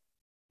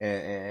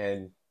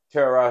and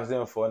terrorize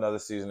them for another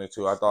season or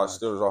two. I thought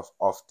Steelers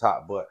off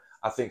top, but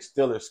I think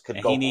Steelers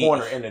could go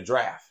corner in the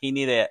draft. He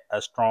needed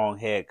a strong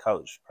head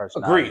coach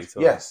personality. Agreed.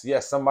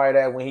 Yes. Somebody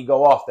that when he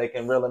go off, they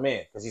can reel him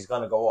in because he's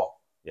gonna go off.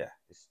 Yeah.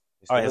 It's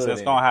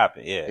gonna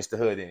happen. Yeah. It's the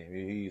hood in him.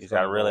 He's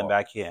got to reel him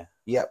back in.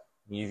 Yep.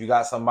 If you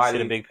got somebody,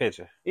 see the big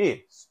picture. Yeah.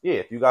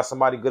 If you got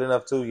somebody good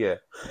enough too, yeah.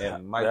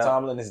 And Mike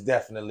Tomlin is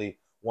definitely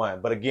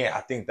one. But again,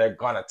 I think they're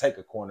gonna take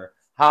a corner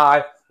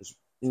high.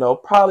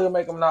 Probably will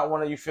make them not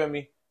want to. You feel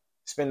me?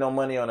 Spend no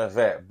money on a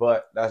vet.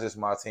 But that's just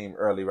my team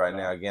early right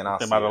now. Again, I'll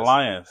think about the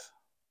Lions.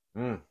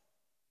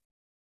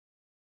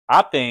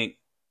 I think.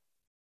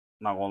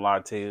 I'm not gonna lie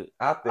to you.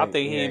 I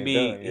think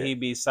he'd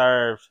be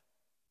served.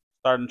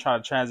 Starting to try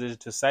to transition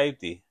to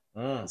safety.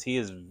 He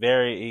has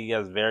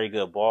very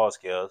good ball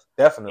skills.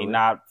 Definitely. He's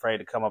not afraid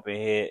to come up and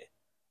hit.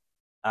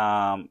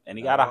 And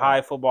he got a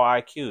high football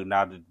IQ.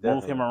 Now to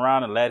move him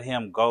around and let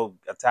him go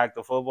attack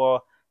the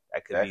football,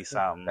 that could be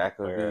something. That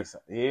could be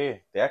something. Yeah,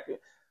 that could.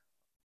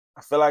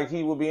 I feel like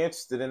he would be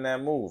interested in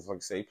that move. Like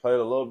I say, he played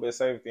a little bit of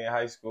safety in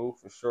high school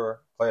for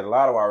sure. Played a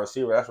lot of wide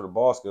receiver. That's where the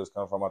ball skills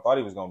come from. I thought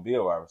he was going to be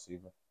a wide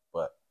receiver,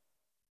 but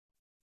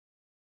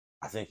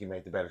I think he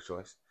made the better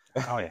choice.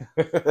 Oh yeah.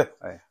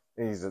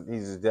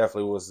 He's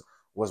definitely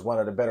was one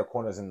of the better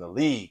corners in the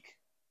league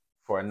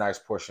for a nice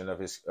portion of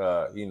his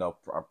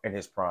in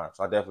his prime.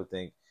 So I definitely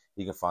think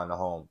he can find a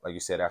home, like you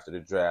said, after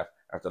the draft,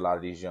 after a lot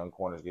of these young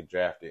corners get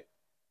drafted.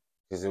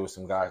 Because there was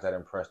some guys that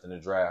impressed in the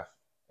draft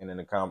and in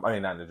the not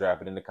in the draft,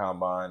 but in the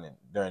combine and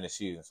during the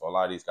season. So a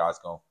lot of these guys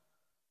gonna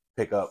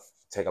take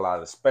a lot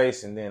of the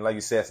space, and then like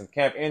you said, some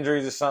camp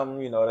injuries or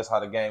something. That's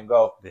how the game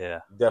go. Yeah,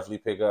 definitely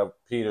pick up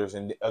Peters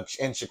and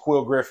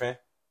Shaquille Griffin.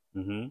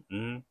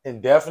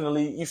 And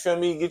definitely, you feel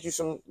me? Get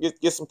some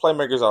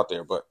playmakers out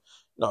there, but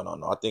no.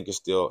 I think it's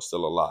still a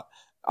lot.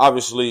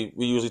 Obviously,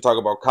 we usually talk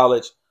about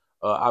college.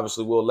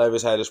 Obviously, Will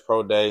Levis had his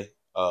pro day.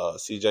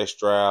 C.J.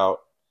 Stroud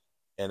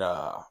and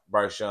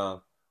Bryce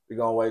Young. We're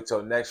gonna wait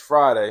till next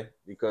Friday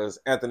because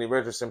Anthony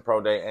Richardson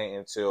pro day ain't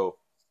until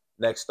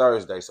next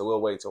Thursday. So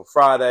we'll wait till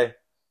Friday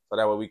so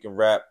that way we can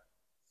wrap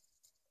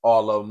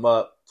all of them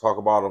up, talk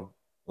about them.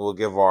 We'll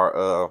give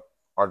our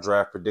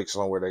draft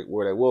prediction on where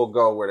they will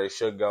go, where they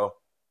should go.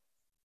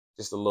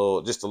 Just a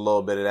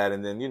little bit of that,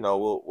 and then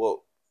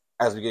we'll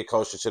as we get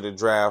closer to the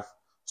draft,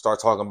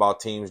 start talking about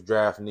teams'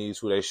 draft needs,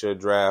 who they should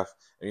draft,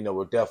 and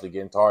we'll definitely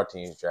get into our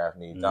team's draft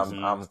needs.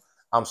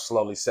 I'm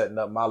slowly setting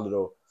up my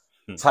little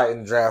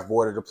Titan draft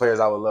board of the players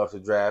I would love to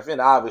draft,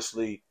 and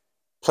obviously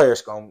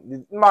players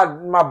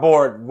my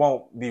board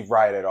won't be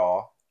right at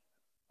all.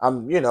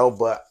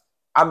 But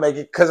I make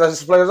it because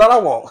that's the players that I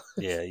want.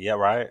 Yeah,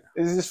 right.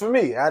 It's just for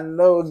me. I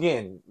know,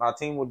 again, my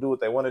team will do what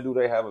they want to do.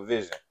 They have a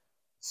vision.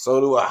 So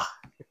do I.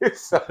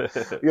 So,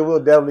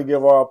 we'll definitely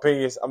give our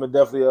opinions. I'm going to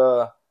definitely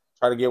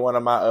try to get one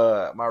of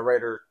my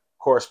Raider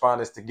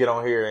correspondents to get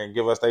on here and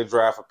give us their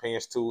draft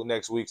opinions too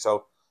next week.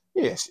 So,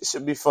 yeah, it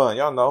should be fun.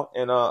 Y'all know.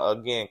 And,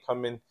 again,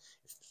 come in.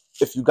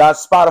 If you got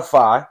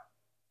Spotify,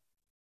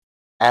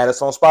 Add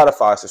us on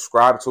Spotify.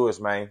 Subscribe to us,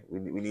 man. We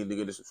need to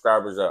get the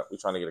subscribers up. We're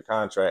trying to get a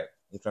contract.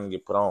 We're trying to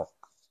get put on.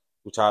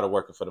 We're tired of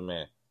working for the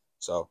man.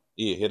 So,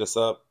 yeah, hit us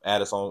up.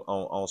 Add us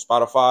on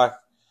Spotify.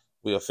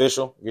 We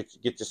official. Get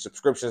your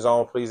subscriptions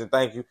on, please, and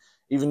thank you.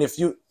 Even if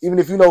you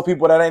know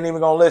people that ain't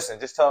even gonna listen,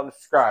 just tell them to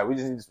subscribe. We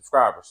just need the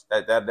subscribers.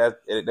 That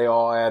they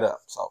all add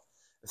up. So,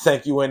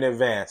 thank you in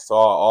advance to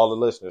all the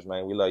listeners,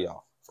 man. We love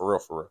y'all. For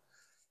real.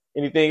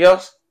 Anything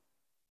else?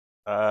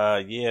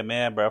 Yeah,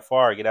 man, bro.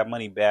 Far, get that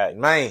money back.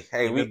 Man,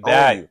 hey, we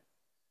own you.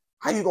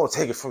 How you gonna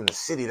take it from the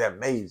city that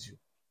made you?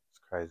 It's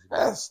crazy.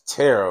 That's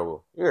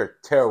terrible. You're a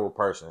terrible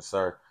person,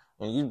 sir.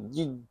 And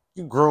you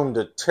groomed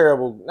a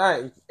terrible.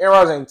 Aaron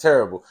Rodgers ain't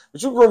terrible,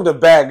 but you groomed a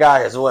bad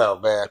guy as well,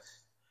 man.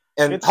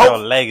 And it's your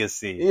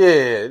legacy.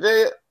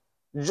 Yeah,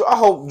 I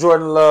hope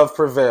Jordan Love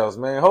prevails,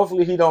 man.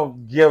 Hopefully, he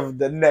don't give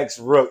the next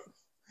rook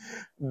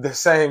the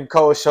same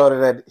cold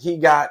shoulder that he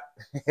got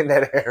and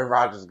that Aaron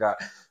Rodgers got.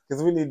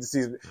 Because we need to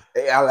see.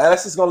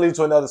 Unless it's going to lead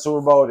to another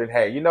Super Bowl, then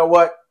hey, you know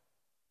what?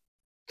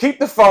 Keep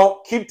the funk,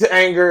 keep the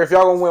anger. If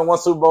y'all going to win one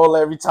Super Bowl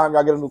every time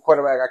y'all get a new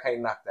quarterback, I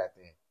can't knock that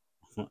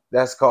then.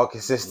 That's called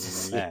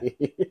consistency.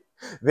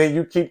 Then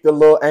you keep the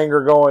little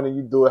anger going and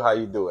you do it how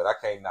you do it. I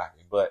can't knock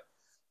it. But,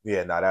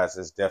 yeah, that's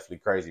just definitely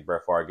crazy,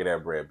 Brett Favre. Get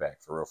that bread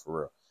back. For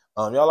real.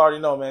 Y'all already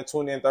know, man.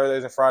 Tune in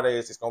Thursdays and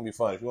Fridays. It's going to be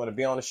fun. If you want to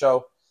be on the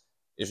show,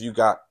 if you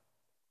got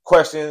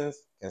questions,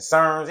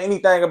 concerns,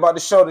 anything about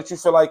the show that you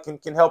feel like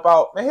can help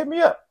out, man, hit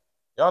me up.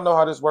 Y'all know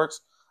how this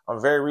works.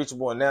 I'm very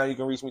reachable, and now you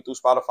can reach me through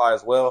Spotify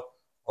as well.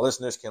 My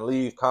listeners can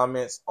leave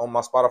comments on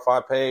my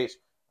Spotify page.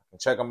 I can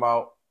check them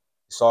out.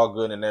 It's all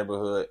good in the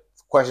neighborhood.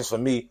 Questions for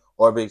me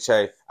or Big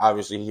Che.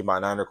 Obviously, he's my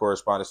Niner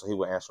correspondent, so he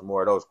will answer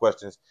more of those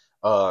questions.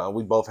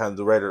 We both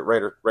handle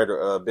the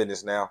Raider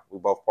business now. We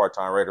both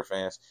part-time Raider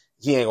fans.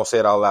 He ain't gonna say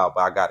it out loud,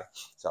 but I got it.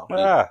 So,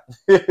 yeah.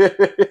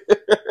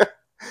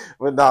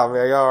 But nah,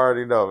 man, y'all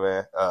already know,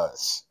 man.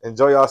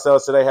 Enjoy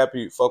yourselves today.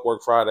 Happy Fuck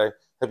Work Friday.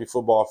 Happy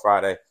Football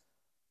Friday.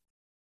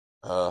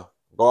 Go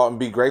out and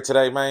be great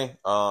today, man.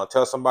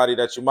 Tell somebody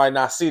that you might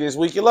not see this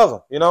week you love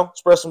them. You know,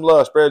 spread some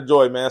love, spread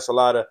joy, man. It's a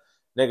lot of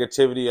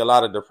negativity, a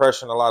lot of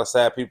depression, a lot of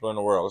sad people in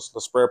the world.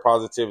 Let's spread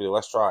positivity.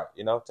 Let's try it.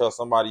 You know, tell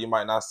somebody you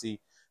might not see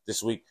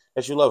this week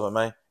that you love them,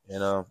 man.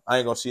 And I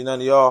ain't gonna see none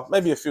of y'all,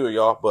 maybe a few of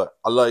y'all, but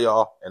I love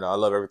y'all and I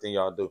love everything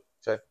y'all do.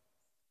 Okay.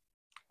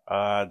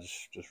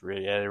 Just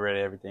reiterate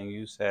everything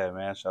you said,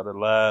 man. Show the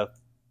love.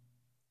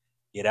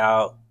 Get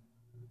out.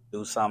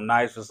 Do something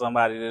nice for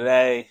somebody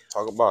today.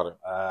 Talk about it.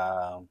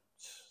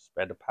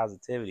 Spread the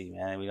positivity,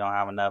 man. We don't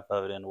have enough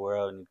of it in the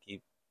world, and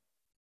keep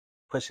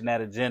pushing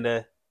that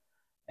agenda.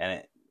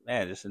 And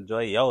man, just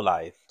enjoy your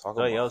life.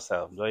 Enjoy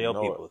yourself. Enjoy your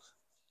peoples.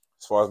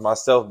 As far as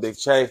myself, Big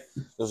Che,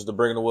 this is the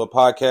Bringing the Wood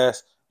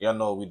podcast. Y'all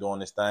know we doing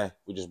this thing.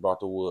 We just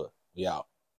brought the wood. We out.